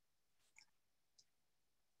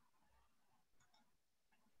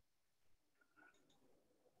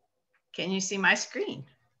 Can you see my screen?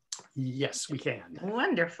 Yes, we can.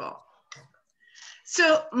 Wonderful.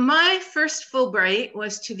 So my first Fulbright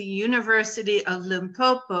was to the University of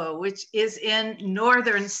Limpopo, which is in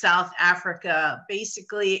northern South Africa,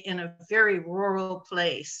 basically in a very rural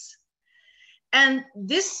place. And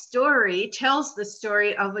this story tells the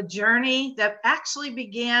story of a journey that actually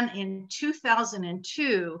began in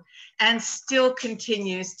 2002 and still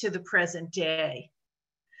continues to the present day.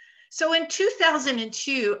 So in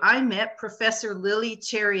 2002, I met Professor Lily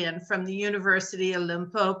Cherian from the University of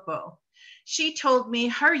Limpopo. She told me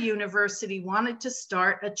her university wanted to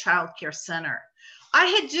start a childcare center. I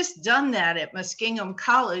had just done that at Muskingum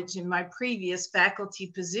College in my previous faculty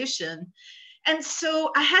position. And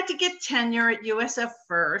so I had to get tenure at USF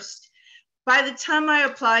first. By the time I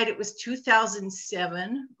applied, it was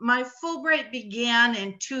 2007. My Fulbright began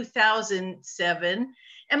in 2007,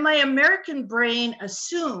 and my American brain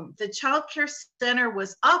assumed the Child Care Center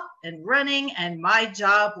was up and running, and my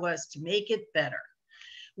job was to make it better.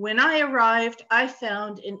 When I arrived, I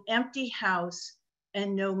found an empty house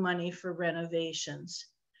and no money for renovations.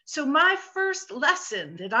 So my first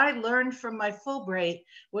lesson that I learned from my Fulbright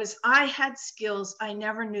was I had skills I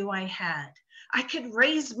never knew I had. I could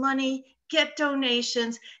raise money, get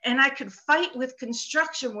donations, and I could fight with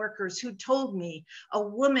construction workers who told me a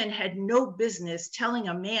woman had no business telling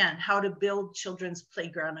a man how to build children's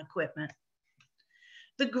playground equipment.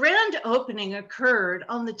 The grand opening occurred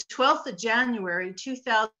on the 12th of January,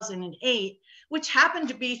 2008, which happened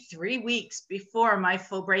to be 3 weeks before my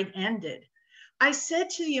Fulbright ended. I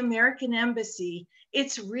said to the American Embassy,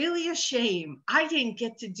 it's really a shame I didn't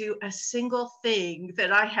get to do a single thing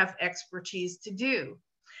that I have expertise to do.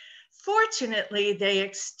 Fortunately, they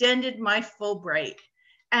extended my Fulbright,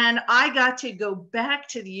 and I got to go back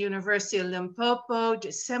to the University of Limpopo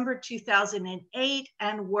December 2008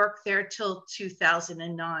 and work there till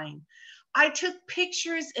 2009. I took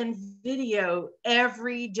pictures and video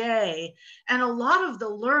every day, and a lot of the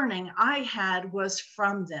learning I had was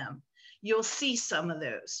from them. You'll see some of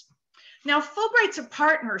those. Now, Fulbright's a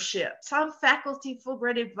partnership. So I'm faculty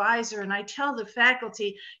Fulbright advisor, and I tell the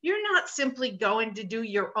faculty, you're not simply going to do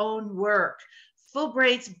your own work.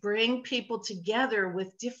 Fulbrights bring people together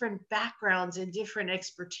with different backgrounds and different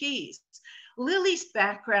expertise. Lily's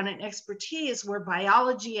background and expertise were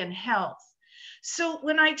biology and health. So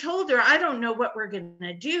when I told her, I don't know what we're going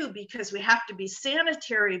to do because we have to be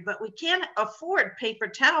sanitary, but we can't afford paper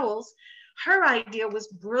towels, her idea was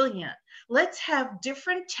brilliant. Let's have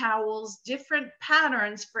different towels, different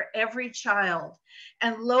patterns for every child.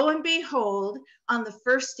 And lo and behold, on the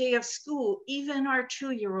first day of school, even our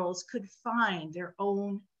 2-year-olds could find their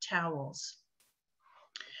own towels.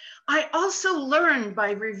 I also learned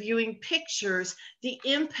by reviewing pictures the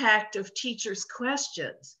impact of teachers'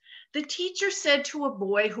 questions. The teacher said to a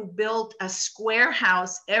boy who built a square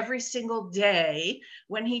house every single day,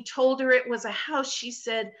 when he told her it was a house, she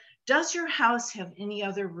said, does your house have any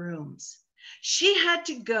other rooms? She had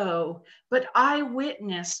to go, but I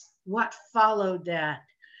witnessed what followed that.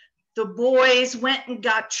 The boys went and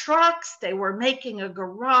got trucks. They were making a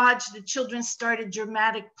garage. The children started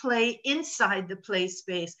dramatic play inside the play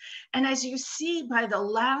space. And as you see by the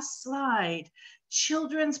last slide,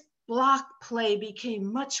 children's block play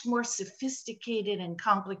became much more sophisticated and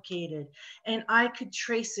complicated. And I could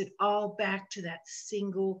trace it all back to that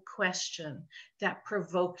single question that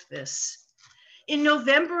provoked this. In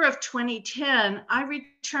November of 2010, I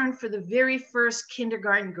returned for the very first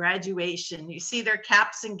kindergarten graduation. You see their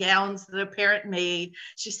caps and gowns that a parent made.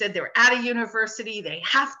 She said they were at a university, they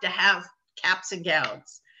have to have caps and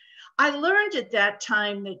gowns. I learned at that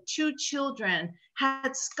time that 2 children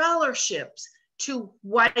had scholarships to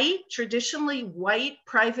white, traditionally white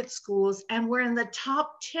private schools, and were in the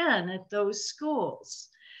top 10 at those schools.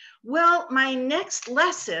 Well, my next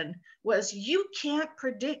lesson was you can't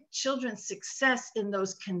predict children's success in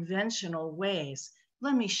those conventional ways.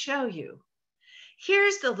 Let me show you.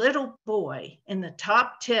 Here's the little boy in the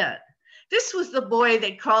top 10. This was the boy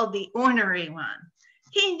they called the ornery one.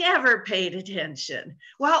 He never paid attention.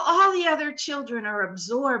 While all the other children are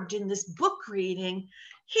absorbed in this book reading,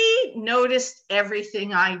 he noticed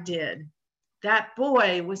everything I did. That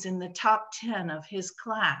boy was in the top 10 of his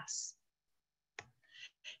class.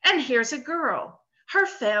 And here's a girl. Her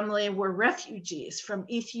family were refugees from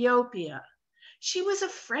Ethiopia. She was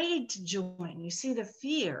afraid to join. You see the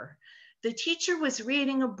fear. The teacher was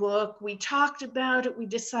reading a book. We talked about it. We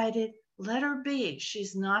decided, let her be.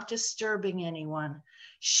 She's not disturbing anyone.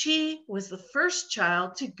 She was the first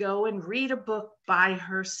child to go and read a book by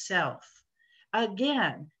herself.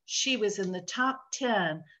 Again, she was in the top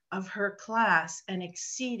 10 of her class and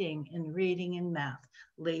exceeding in reading and math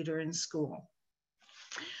later in school.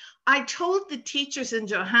 I told the teachers in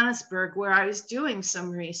Johannesburg, where I was doing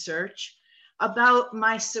some research, about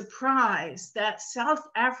my surprise that South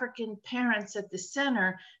African parents at the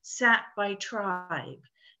center sat by tribe.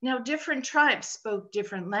 Now, different tribes spoke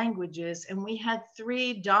different languages, and we had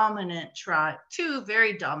two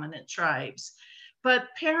very dominant tribes,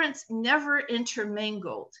 but parents never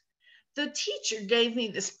intermingled. The teacher gave me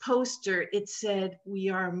this poster. It said, "We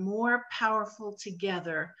are more powerful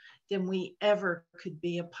together than we ever could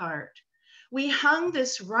be apart." We hung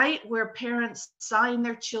this right where parents sign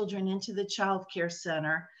their children into the child care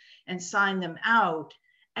center and sign them out.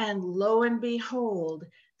 And lo and behold,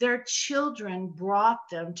 their children brought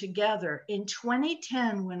them together. In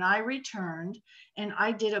 2010, when I returned and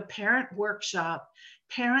I did a parent workshop,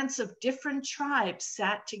 parents of different tribes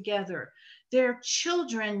sat together. Their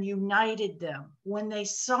children united them. When they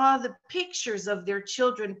saw the pictures of their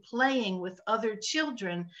children playing with other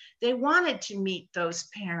children, they wanted to meet those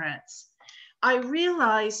parents. I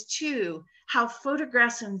realized too how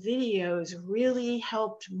photographs and videos really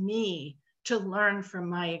helped me to learn from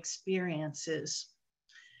my experiences.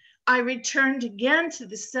 I returned again to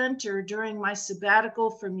the center during my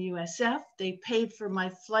sabbatical from USF. They paid for my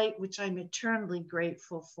flight, which I'm eternally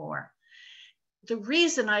grateful for. The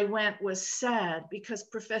reason I went was sad because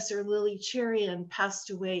Professor Lily Cherian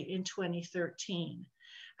passed away in 2013.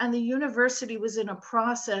 And the university was in a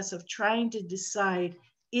process of trying to decide,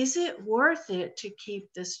 is it worth it to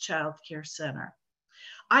keep this child care center?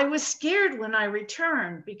 I was scared when I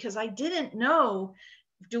returned because I didn't know,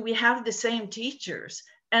 do we have the same teachers?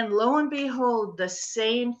 And lo and behold, the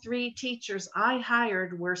same 3 teachers I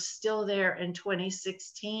hired were still there in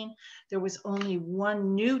 2016. There was only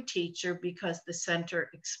 1 new teacher because the center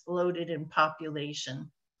exploded in population.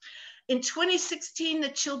 In 2016, the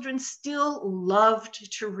children still loved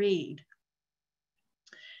to read.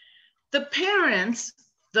 The parents,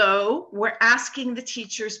 though, were asking the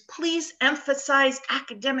teachers, please emphasize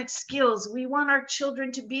academic skills. We want our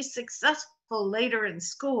children to be successful later in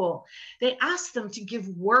school. They asked them to give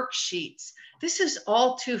worksheets. This is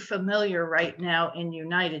all too familiar right now in the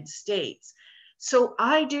United States. So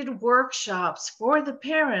I did workshops for the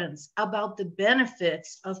parents about the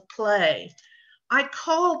benefits of play. I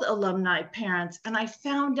called alumni parents and I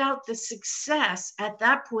found out the success. At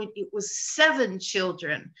that point, it was 7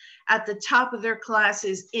 children at the top of their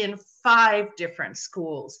classes in 5 different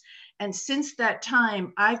schools. And since that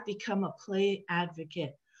time, I've become a play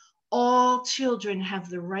advocate. All children have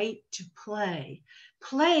the right to play.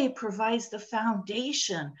 Play provides the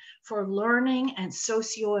foundation for learning and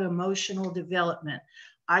socio-emotional development.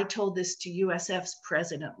 I told this to USF's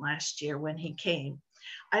president last year when he came.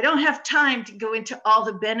 I don't have time to go into all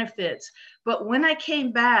the benefits, but when I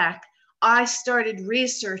came back, I started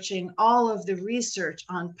researching all of the research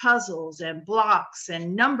on puzzles and blocks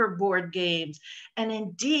and number board games. And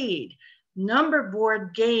indeed, number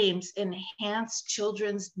board games enhance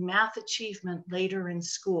children's math achievement later in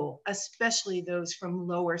school, especially those from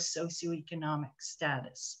lower socioeconomic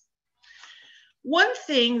status. One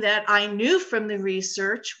thing that I knew from the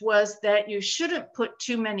research was that you shouldn't put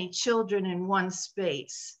too many children in one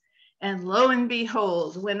space. And lo and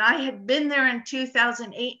behold, when I had been there in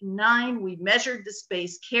 2008 and 2009, we measured the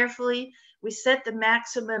space carefully. We set the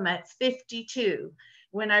maximum at 52.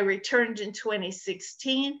 When I returned in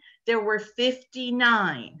 2016, there were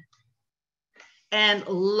 59. And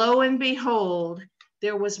lo and behold,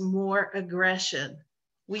 there was more aggression.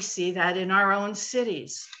 We see that in our own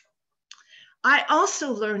cities. I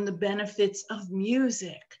also learned the benefits of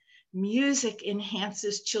music. Music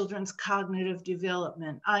enhances children's cognitive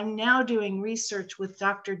development. I'm now doing research with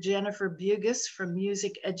Dr. Jennifer Bugis from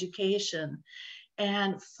Music Education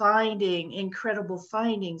and finding incredible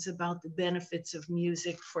findings about the benefits of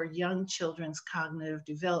music for young children's cognitive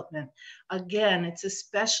development. Again, it's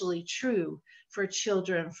especially true for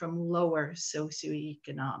children from lower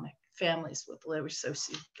socioeconomic families with lower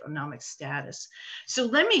socioeconomic status. So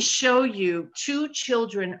let me show you 2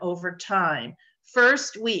 children over time.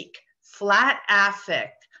 First week, flat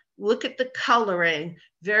affect. Look at the coloring,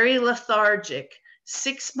 very lethargic.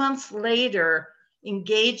 6 months later,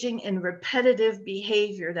 engaging in repetitive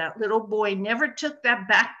behavior. That little boy never took that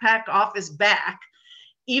backpack off his back,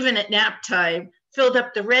 even at nap time, filled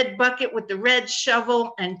up the red bucket with the red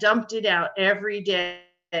shovel and dumped it out every day.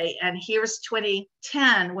 And here's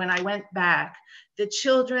 2010 when I went back. The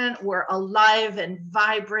children were alive and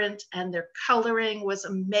vibrant and their coloring was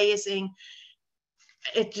amazing.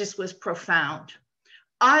 It just was profound.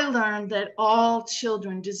 I learned that all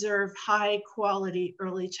children deserve high quality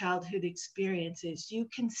early childhood experiences. You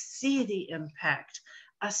can see the impact,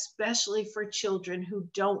 especially for children who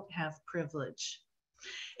don't have privilege.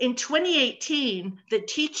 In 2018, the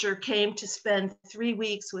teacher came to spend 3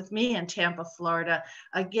 weeks with me in Tampa, Florida.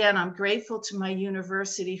 Again, I'm grateful to my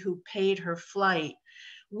university who paid her flight.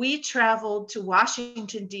 We traveled to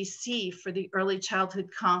Washington, D.C. for the Early Childhood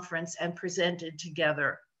Conference and presented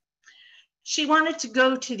together. She wanted to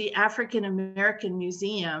go to the African American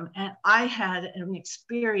Museum, and I had an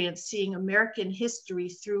experience seeing American history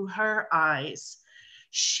through her eyes.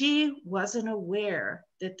 She wasn't aware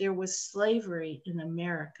that there was slavery in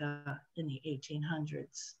America in the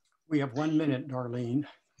 1800s. We have 1 minute, Darlene.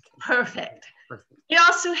 Perfect. Perfect. We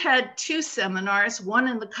also had 2 seminars, one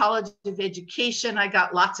in the College of Education. I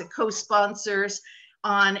got lots of co-sponsors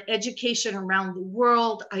on education around the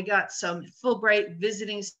world. I got some Fulbright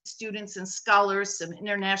visiting students and scholars, some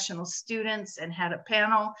international students, and had a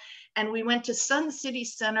panel. And we went to Sun City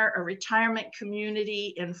Center, a retirement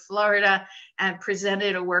community in Florida, and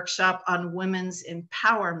presented a workshop on women's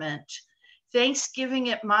empowerment. Thanksgiving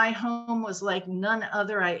at my home was like none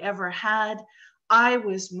other I ever had. I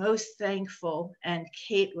was most thankful, and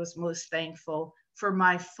Kate was most thankful for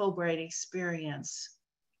my Fulbright experience.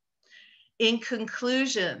 In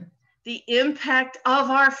conclusion, the impact of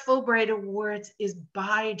our Fulbright Awards is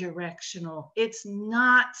bi-directional. It's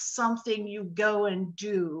not something you go and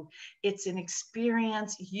do. It's an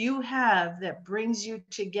experience you have that brings you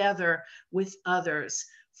together with others.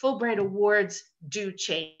 Fulbright Awards do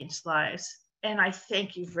change lives. And I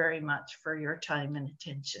thank you very much for your time and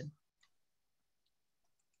attention.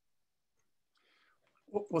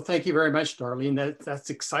 Well, thank you very much, Darlene. That's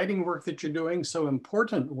exciting work that you're doing, so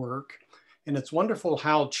important work. And it's wonderful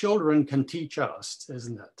how children can teach us,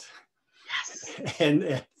 isn't it? Yes.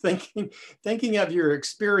 And thinking of your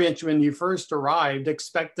experience when you first arrived,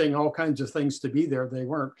 expecting all kinds of things to be there, they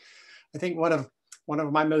weren't. I think one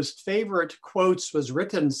of my most favorite quotes was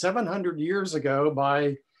written 700 years ago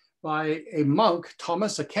by a monk,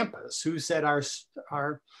 Thomas à Kempis, who said, our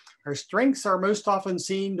strengths are most often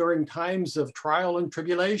seen during times of trial and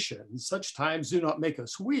tribulation. Such times do not make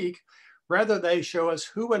us weak, rather they show us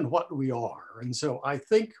who and what we are. And so I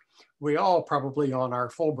think we all probably on our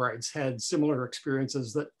Fulbrights had similar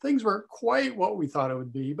experiences that things weren't quite what we thought it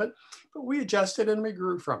would be, but we adjusted and we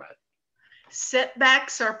grew from it.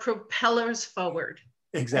 Setbacks are propellers forward.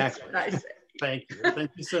 Exactly. That's what I say. Thank you.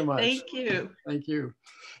 Thank you so much. Thank you. Thank you.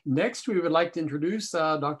 Next, we would like to introduce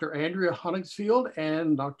Dr. Andrea Honigsfeld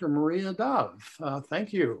and Dr. Maria Dove.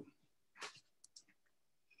 Thank you.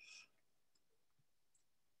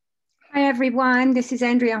 Hi, everyone. This is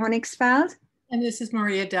Andrea Honigsfeld. And this is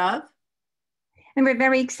Maria Dove. And we're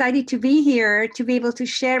very excited to be here to be able to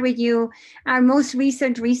share with you our most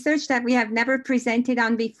recent research that we have never presented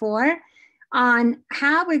on before on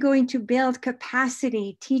how we're going to build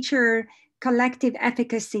capacity, teacher collective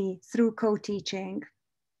efficacy through co-teaching.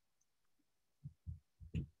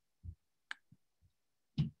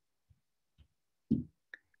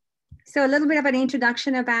 So a little bit of an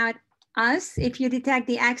introduction about us. If you detect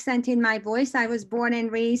the accent in my voice, I was born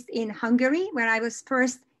and raised in Hungary, where I was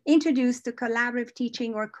first introduced to collaborative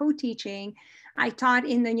teaching or co-teaching. I taught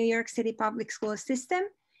in the New York City public school system.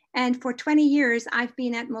 And for 20 years, I've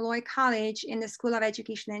been at Molloy College in the School of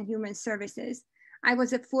Education and Human Services. I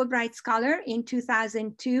was a Fulbright scholar in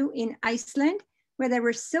 2002 in Iceland, where there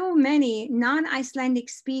were so many non-Icelandic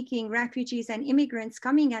speaking refugees and immigrants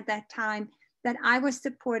coming at that time that I was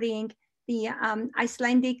supporting the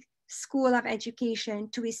Icelandic School of Education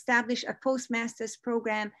to establish a postmaster's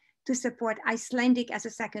program to support Icelandic as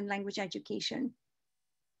a second language education.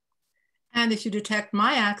 And if you detect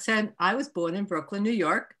my accent, I was born in Brooklyn, New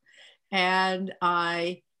York, and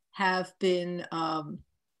I have been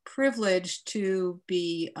privileged to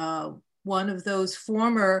be one of those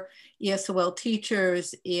former ESOL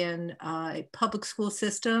teachers in a public school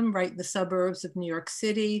system right in the suburbs of New York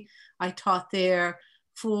City. I taught there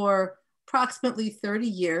for approximately 30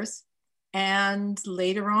 years. And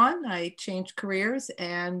later on, I changed careers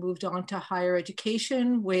and moved on to higher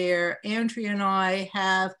education, where Andrea and I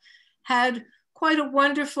have had quite a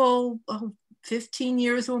wonderful 15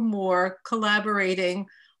 years or more collaborating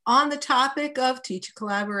on the topic of teacher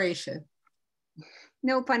collaboration.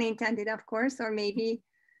 No pun intended, of course, or maybe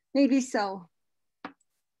so.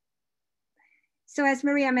 So as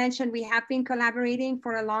Maria mentioned, we have been collaborating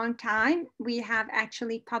for a long time. We have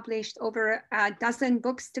actually published over a dozen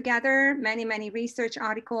books together, many research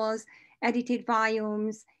articles, edited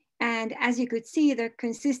volumes. And as you could see, the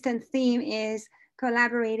consistent theme is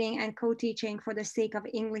collaborating and co-teaching for the sake of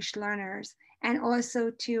English learners, and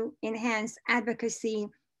also to enhance advocacy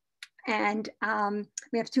And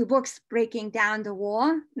we have 2 books, Breaking Down the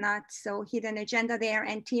Wall, Not So Hidden Agenda there,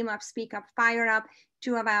 and Team Up, Speak Up, Fire Up,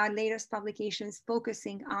 2 of our latest publications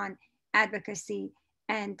focusing on advocacy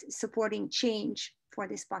and supporting change for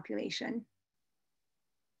this population.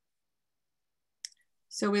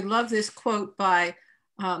 So we love this quote by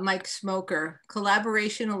Mike Smoker.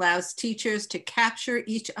 Collaboration allows teachers to capture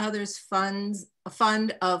each other's fund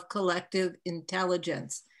of collective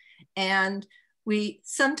intelligence. And we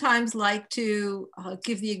sometimes like to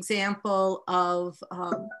give the example of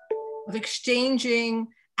exchanging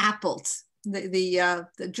apples, the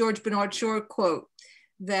George Bernard Shaw quote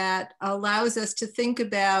that allows us to think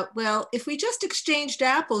about, well, if we just exchanged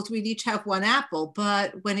apples, we'd each have 1 apple.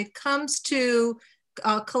 But when it comes to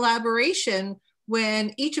collaboration,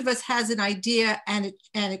 when each of us has an idea and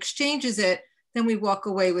exchanges it, then we walk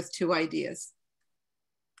away with 2 ideas.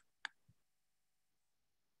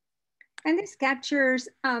 And this captures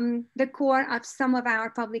the core of some of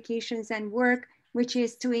our publications and work, which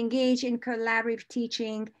is to engage in collaborative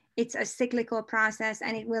teaching. It's a cyclical process,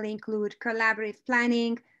 and it will include collaborative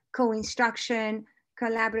planning, co-instruction,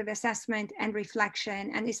 collaborative assessment, and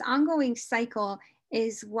reflection. And this ongoing cycle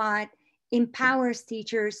is what empowers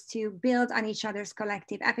teachers to build on each other's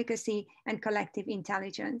collective efficacy and collective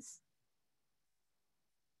intelligence.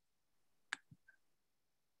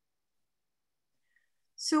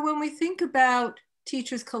 So when we think about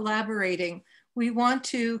teachers collaborating, we want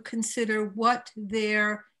to consider what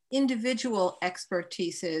their individual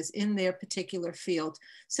expertise is in their particular field.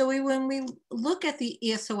 So when we look at the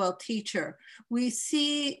ESOL teacher, we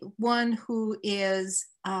see one who is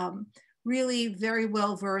really very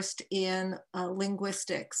well versed in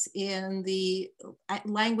linguistics, in the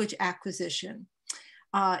language acquisition,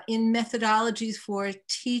 in methodologies for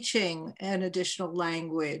teaching an additional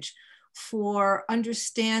language, for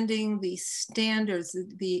understanding the standards,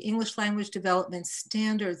 the English language development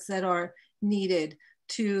standards that are needed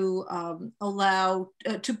to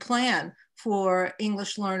to plan for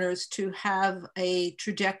English learners to have a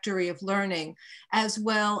trajectory of learning, as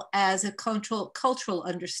well as a cultural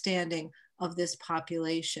understanding of this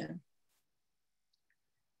population.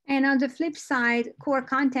 And on the flip side, core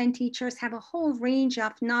content teachers have a whole range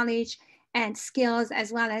of knowledge and skills,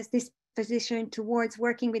 as well as disposition towards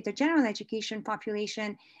working with the general education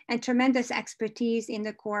population, and tremendous expertise in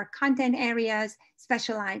the core content areas,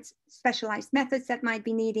 specialized methods that might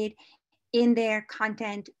be needed in their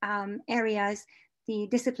content areas, the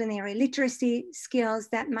disciplinary literacy skills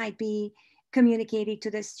that might be communicated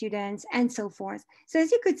to the students, and so forth. So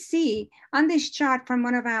as you could see on this chart from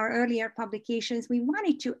one of our earlier publications, we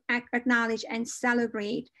wanted to acknowledge and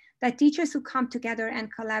celebrate that teachers who come together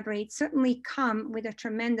and collaborate certainly come with a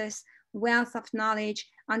tremendous wealth of knowledge,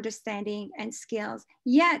 understanding, and skills.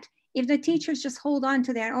 Yet, if the teachers just hold on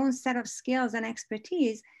to their own set of skills and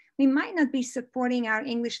expertise, we might not be supporting our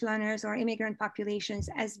English learners or immigrant populations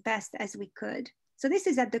as best as we could. So this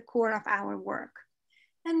is at the core of our work.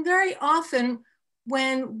 And very often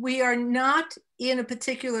when we are not in a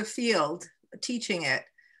particular field teaching it,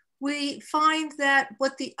 we find that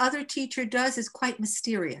what the other teacher does is quite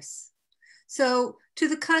mysterious. So to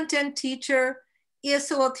the content teacher,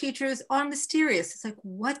 ESOL teachers are mysterious. It's like,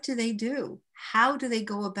 what do they do? How do they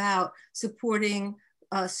go about supporting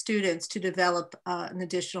students to develop an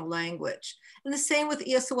additional language? And the same with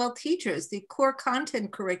ESOL teachers. The core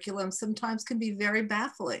content curriculum sometimes can be very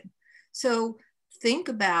baffling. So think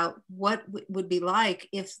about what it would be like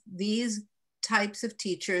if these types of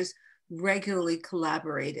teachers regularly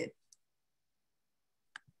collaborated.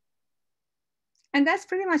 And that's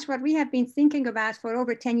pretty much what we have been thinking about for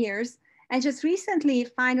over 10 years. And just recently,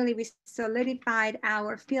 finally, we solidified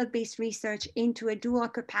our field-based research into a dual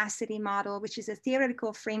capacity model, which is a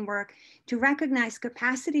theoretical framework to recognize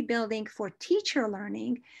capacity building for teacher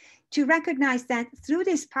learning, to recognize that through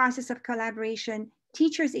this process of collaboration,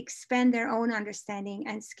 teachers expand their own understanding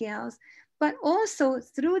and skills, but also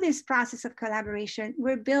through this process of collaboration,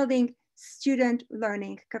 we're building student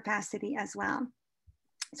learning capacity as well.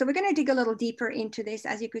 So we're going to dig a little deeper into this.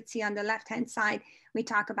 As you could see on the left-hand side, we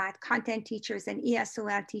talk about content teachers and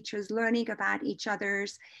ESOL teachers learning about each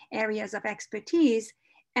other's areas of expertise.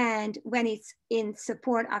 And when it's in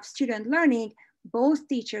support of student learning, both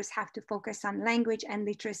teachers have to focus on language and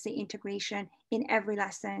literacy integration in every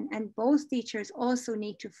lesson. And both teachers also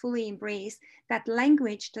need to fully embrace that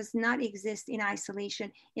language does not exist in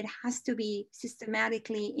isolation. It has to be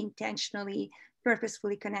systematically, intentionally,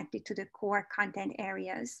 purposefully connected to the core content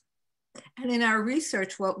areas. And in our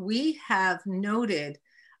research, what we have noted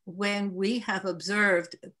when we have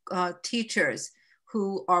observed teachers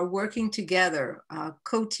who are working together,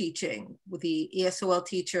 co-teaching with the ESOL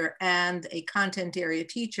teacher and a content area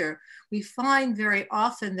teacher, we find very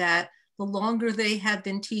often that the longer they have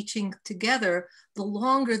been teaching together, the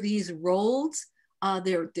longer these roles,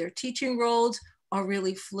 their teaching roles are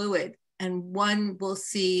really fluid. And one we'll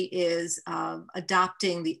see is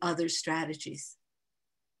adopting the other strategies.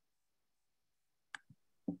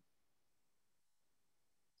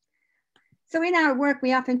 So in our work,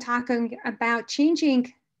 we often talk about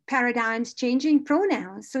changing paradigms, changing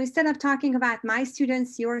pronouns. So instead of talking about my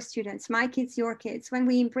students, your students, my kids, your kids, when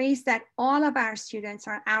we embrace that all of our students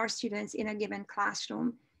are our students in a given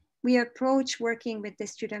classroom, we approach working with the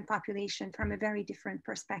student population from a very different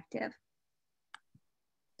perspective.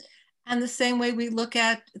 And the same way we look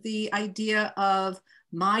at the idea of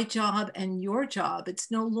my job and your job.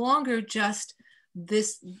 It's no longer just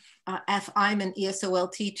this, if I'm an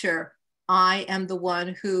ESOL teacher, I am the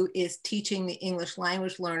one who is teaching the English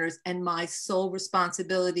language learners and my sole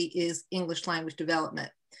responsibility is English language development.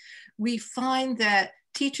 We find that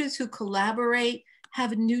teachers who collaborate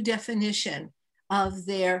have a new definition of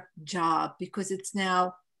their job because it's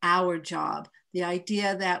now our job. The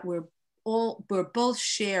idea that we're both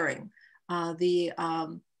sharing the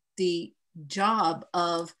job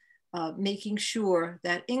of making sure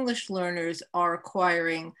that English learners are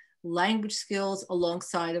acquiring language skills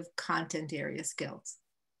alongside of content area skills.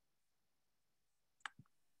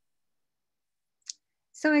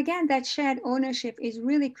 So again, that shared ownership is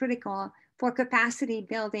really critical for capacity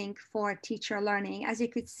building for teacher learning. As you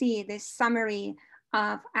could see, this summary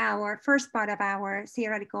of our first part of our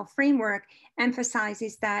theoretical framework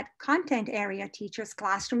emphasizes that content area teachers,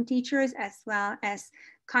 classroom teachers, as well as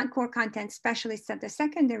core content specialists at the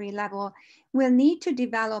secondary level will need to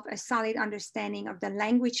develop a solid understanding of the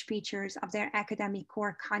language features of their academic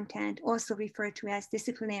core content, also referred to as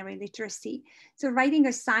disciplinary literacy. So writing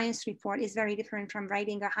a science report is very different from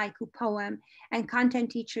writing a haiku poem, and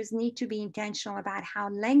content teachers need to be intentional about how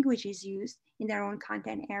language is used in their own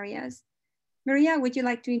content areas. Maria, would you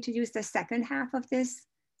like to introduce the second half of this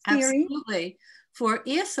theory? Absolutely. For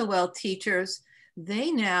ESOL teachers,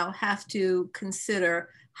 they now have to consider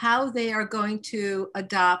how they are going to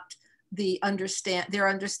adopt their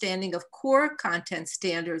understanding of core content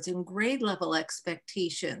standards and grade level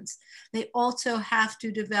expectations. They also have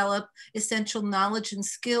to develop essential knowledge and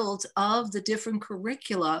skills of the different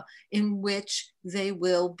curricula in which they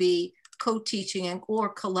will be co-teaching and or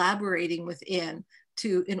collaborating within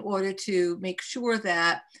in order to make sure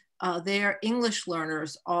that their English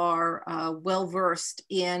learners are well-versed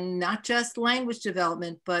in not just language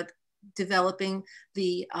development, but developing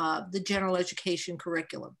the general education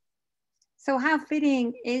curriculum. So how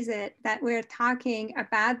fitting is it that we're talking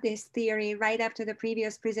about this theory right after the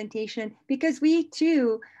previous presentation, because we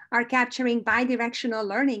too are capturing bi-directional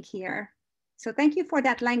learning here. So thank you for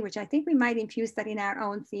that language. I think we might infuse that in our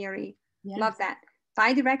own theory. Yes. Love that.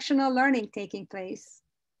 Bi-directional learning taking place.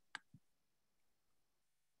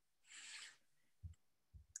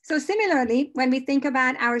 So similarly, when we think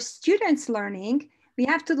about our students' learning, we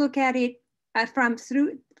have to look at it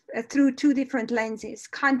through two different lenses.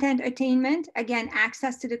 Content attainment, again,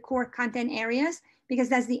 access to the core content areas, because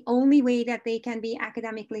that's the only way that they can be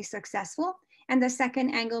academically successful. And the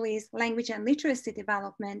second angle is language and literacy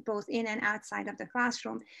development, both in and outside of the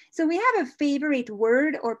classroom. So we have a favorite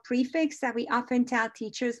word or prefix that we often tell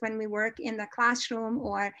teachers when we work in the classroom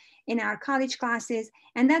or in our college classes,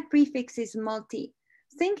 and that prefix is multi.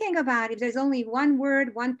 Thinking about if there's only one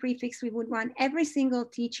word, one prefix we would want every single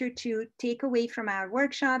teacher to take away from our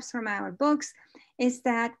workshops, from our books, is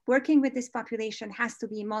that working with this population has to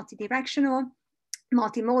be multidirectional,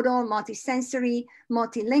 multimodal, multisensory,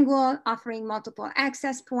 multilingual, offering multiple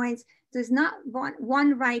access points. There's not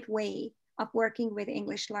one right way of working with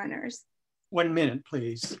English learners. 1 minute,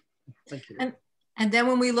 please. Thank you. And then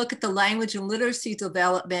when we look at the language and literacy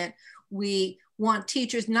development, we want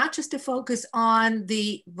teachers not just to focus on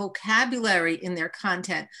the vocabulary in their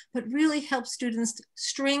content, but really help students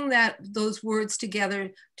string those words together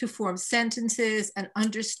to form sentences and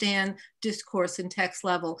understand discourse and text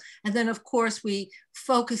level. And then of course, we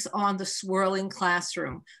focus on the swirling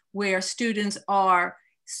classroom where students are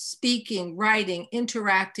speaking, writing,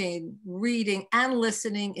 interacting, reading, and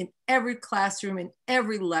listening in every classroom, in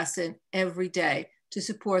every lesson, every day to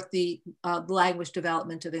support the language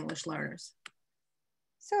development of English learners.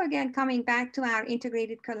 So again, coming back to our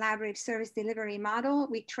integrated collaborative service delivery model,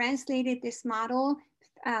 we translated this model,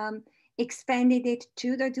 expanded it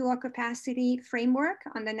to the dual capacity framework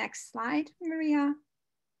on the next slide, Maria.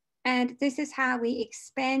 And this is how we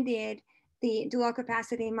expanded the dual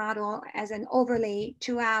capacity model as an overlay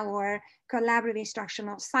to our collaborative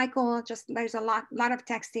instructional cycle. Just there's a lot of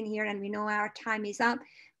text in here, and we know our time is up,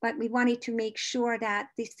 but we wanted to make sure that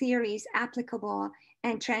the theory is applicable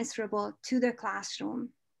and transferable to the classroom.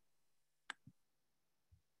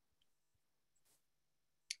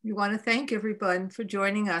 We want to thank everyone for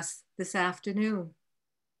joining us this afternoon.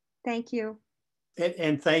 Thank you.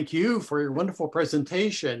 And thank you for your wonderful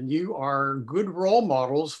presentation. You are good role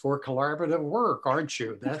models for collaborative work, aren't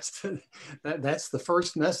you? That's the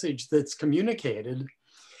first message that's communicated.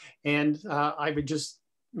 And I would just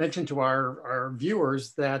mention to our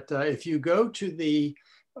viewers that if you go to the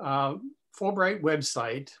Fulbright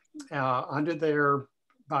website, under their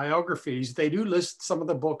biographies, they do list some of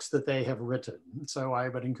the books that they have written. So I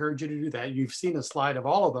would encourage you to do that. You've seen a slide of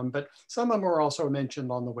all of them, but some of them are also mentioned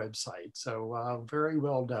on the website. So very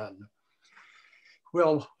well done.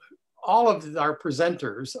 Well, all of our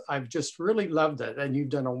presenters, I've just really loved it, and you've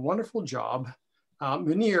done a wonderful job.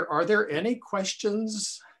 Munir, are there any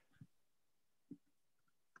questions?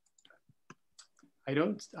 I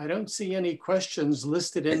don't see any questions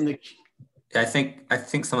listed in the. I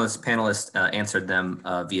think some of the panelists answered them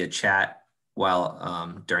via chat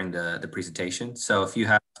while during the presentation. So if you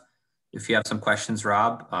have some questions,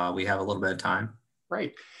 Rob, we have a little bit of time.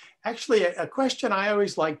 Right. Actually, a question I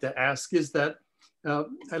always like to ask is that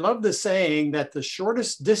I love the saying that the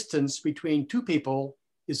shortest distance between two people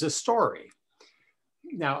is a story.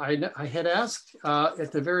 Now, I had asked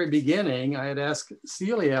at the very beginning, I had asked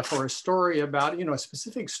Celia for a story about, a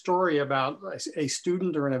specific story about a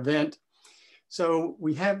student or an event. So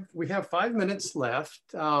we have 5 minutes left.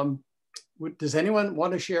 Does anyone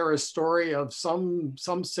want to share a story of some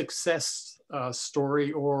success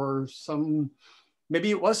story, or maybe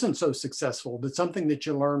it wasn't so successful, but something that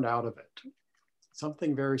you learned out of it?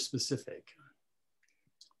 Something very specific.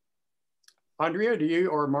 Andrea,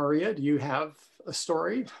 or Maria, do you have a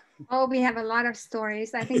story? Oh, we have a lot of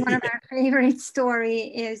stories. I think one of our favorite story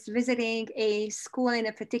is visiting a school in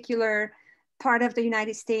a particular part of the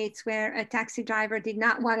United States where a taxi driver did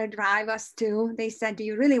not want to drive us to. They said, do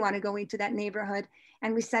you really want to go into that neighborhood?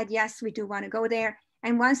 And we said, yes, we do want to go there.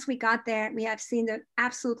 And once we got there, we have seen the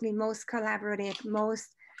absolutely most collaborative,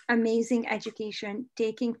 most amazing education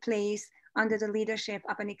taking place under the leadership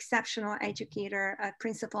of an exceptional educator, a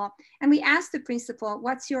principal. And we asked the principal,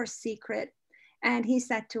 what's your secret? And he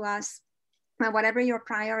said to us, whatever your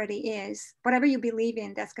priority is, whatever you believe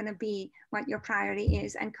in, that's going to be what your priority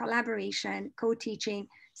is. And collaboration, co-teaching,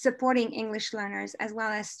 supporting English learners, as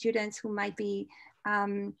well as students who might be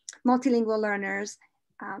multilingual learners,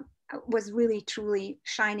 was really, truly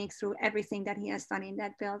shining through everything that he has done in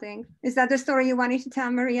that building. Is that the story you wanted to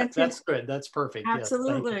tell, Maria, too? That's good. That's perfect.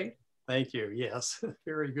 Absolutely. Yes, thank you. Yes,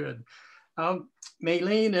 very good.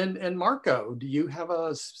 Meilin and Marco, do you have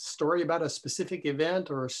a story about a specific event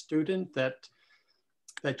or a student that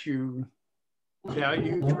you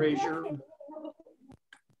value, treasure?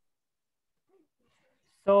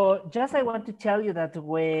 So just I want to tell you that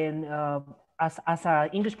when as an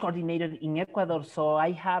English coordinator in Ecuador, so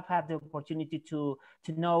I have had the opportunity to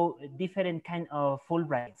know different kind of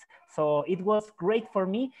Fulbrights. So it was great for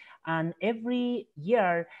me. And every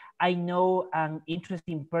year I know an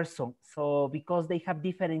interesting person. So because they have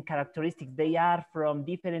different characteristics, they are from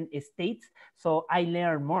different states. So I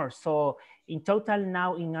learn more. So in total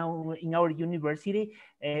now in our university,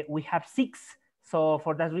 we have 6. So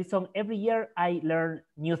for that reason, every year I learn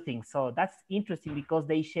new things. So that's interesting because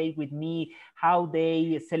they share with me how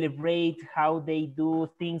they celebrate, how they do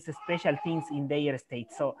things, special things in their state.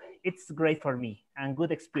 So it's great for me and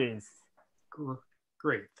good experience.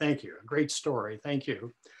 Great, thank you. A great story, thank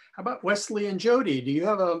you. How about Wesley and Jody? Do you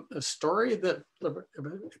have a story of a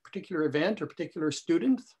particular event or particular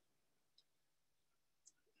student?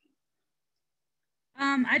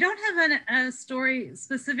 I don't have a story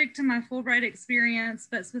specific to my Fulbright experience,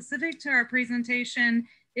 but specific to our presentation,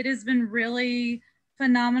 it has been really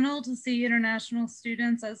phenomenal to see international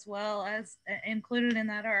students, as well as included in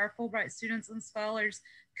that are our Fulbright students and scholars,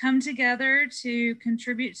 come together to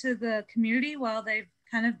contribute to the community while they've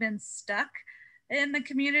kind of been stuck in the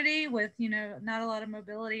community with, not a lot of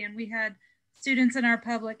mobility. And we had students in our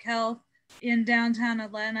public health in downtown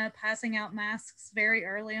Atlanta passing out masks very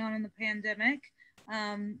early on in the pandemic.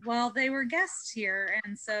 While they were guests here.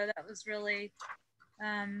 And so that was really,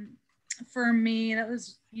 for me, that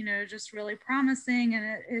was, just really promising.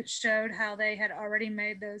 And it showed how they had already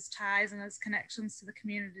made those ties and those connections to the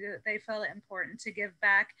community, that they felt it important to give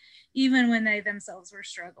back, even when they themselves were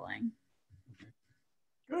struggling.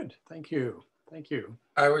 Good, thank you. Thank you.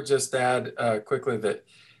 I would just add quickly that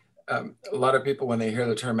a lot of people, when they hear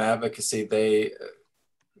the term advocacy, they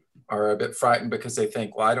are a bit frightened because they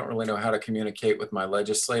think, well, I don't really know how to communicate with my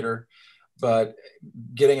legislator. But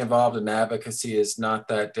getting involved in advocacy is not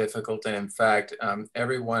that difficult. And in fact,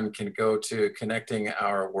 everyone can go to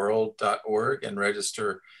connectingourworld.org and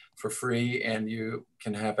register for free. And you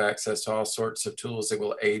can have access to all sorts of tools that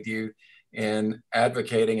will aid you in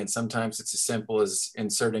advocating. And sometimes it's as simple as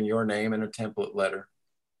inserting your name in a template letter.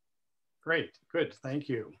 Great, good, thank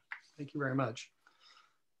you. Thank you very much.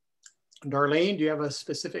 Darlene, do you have a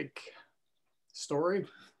specific story?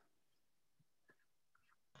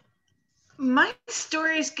 My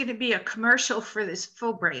story is going to be a commercial for this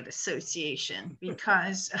Fulbright Association,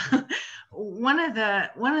 because one of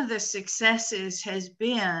the successes has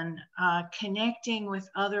been connecting with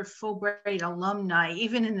other Fulbright alumni.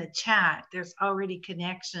 Even in the chat, there's already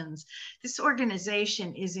connections. This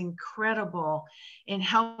organization is incredible in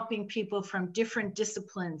helping people from different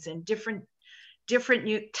disciplines and different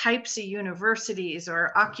types of universities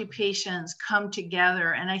or occupations come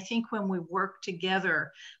together. And I think when we work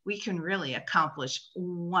together, we can really accomplish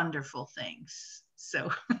wonderful things.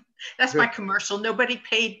 So that's my commercial. Nobody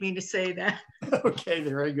paid me to say that. Okay,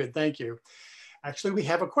 very good, thank you. Actually, we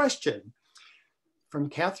have a question from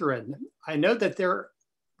Catherine. I know that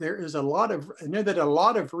a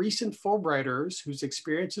lot of recent Fulbrighters whose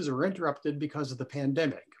experiences were interrupted because of the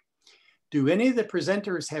pandemic. Do any of the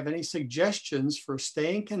presenters have any suggestions for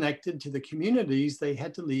staying connected to the communities they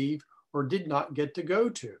had to leave or did not get to go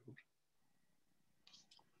to?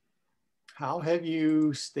 How have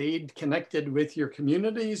you stayed connected with your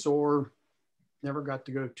communities or never got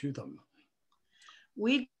to go to them?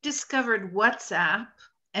 We discovered WhatsApp.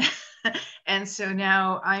 And so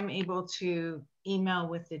now I'm able to email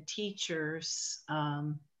with the teachers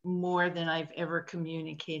more than I've ever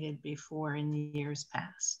communicated before in years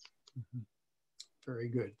past. Very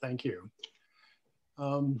good, thank you.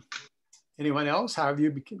 Anyone else? How have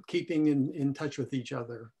you been keeping in touch with each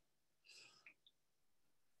other?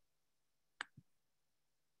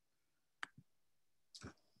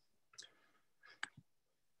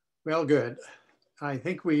 Well, good. I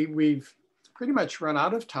think we've pretty much run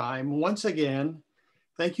out of time. Once again,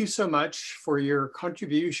 thank you so much for your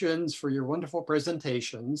contributions, for your wonderful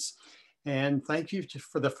presentations. And thank you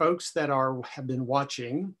for the folks that have been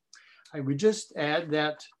watching. I would just add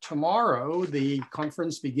that tomorrow, the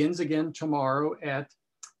conference begins again tomorrow at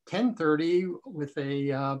 10:30 with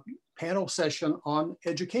a panel session on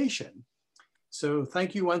education. So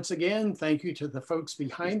thank you once again. Thank you to the folks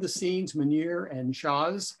behind the scenes, Munir and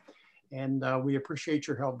Shaz, and we appreciate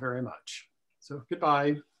your help very much. So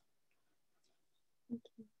goodbye. Thank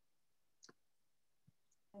you.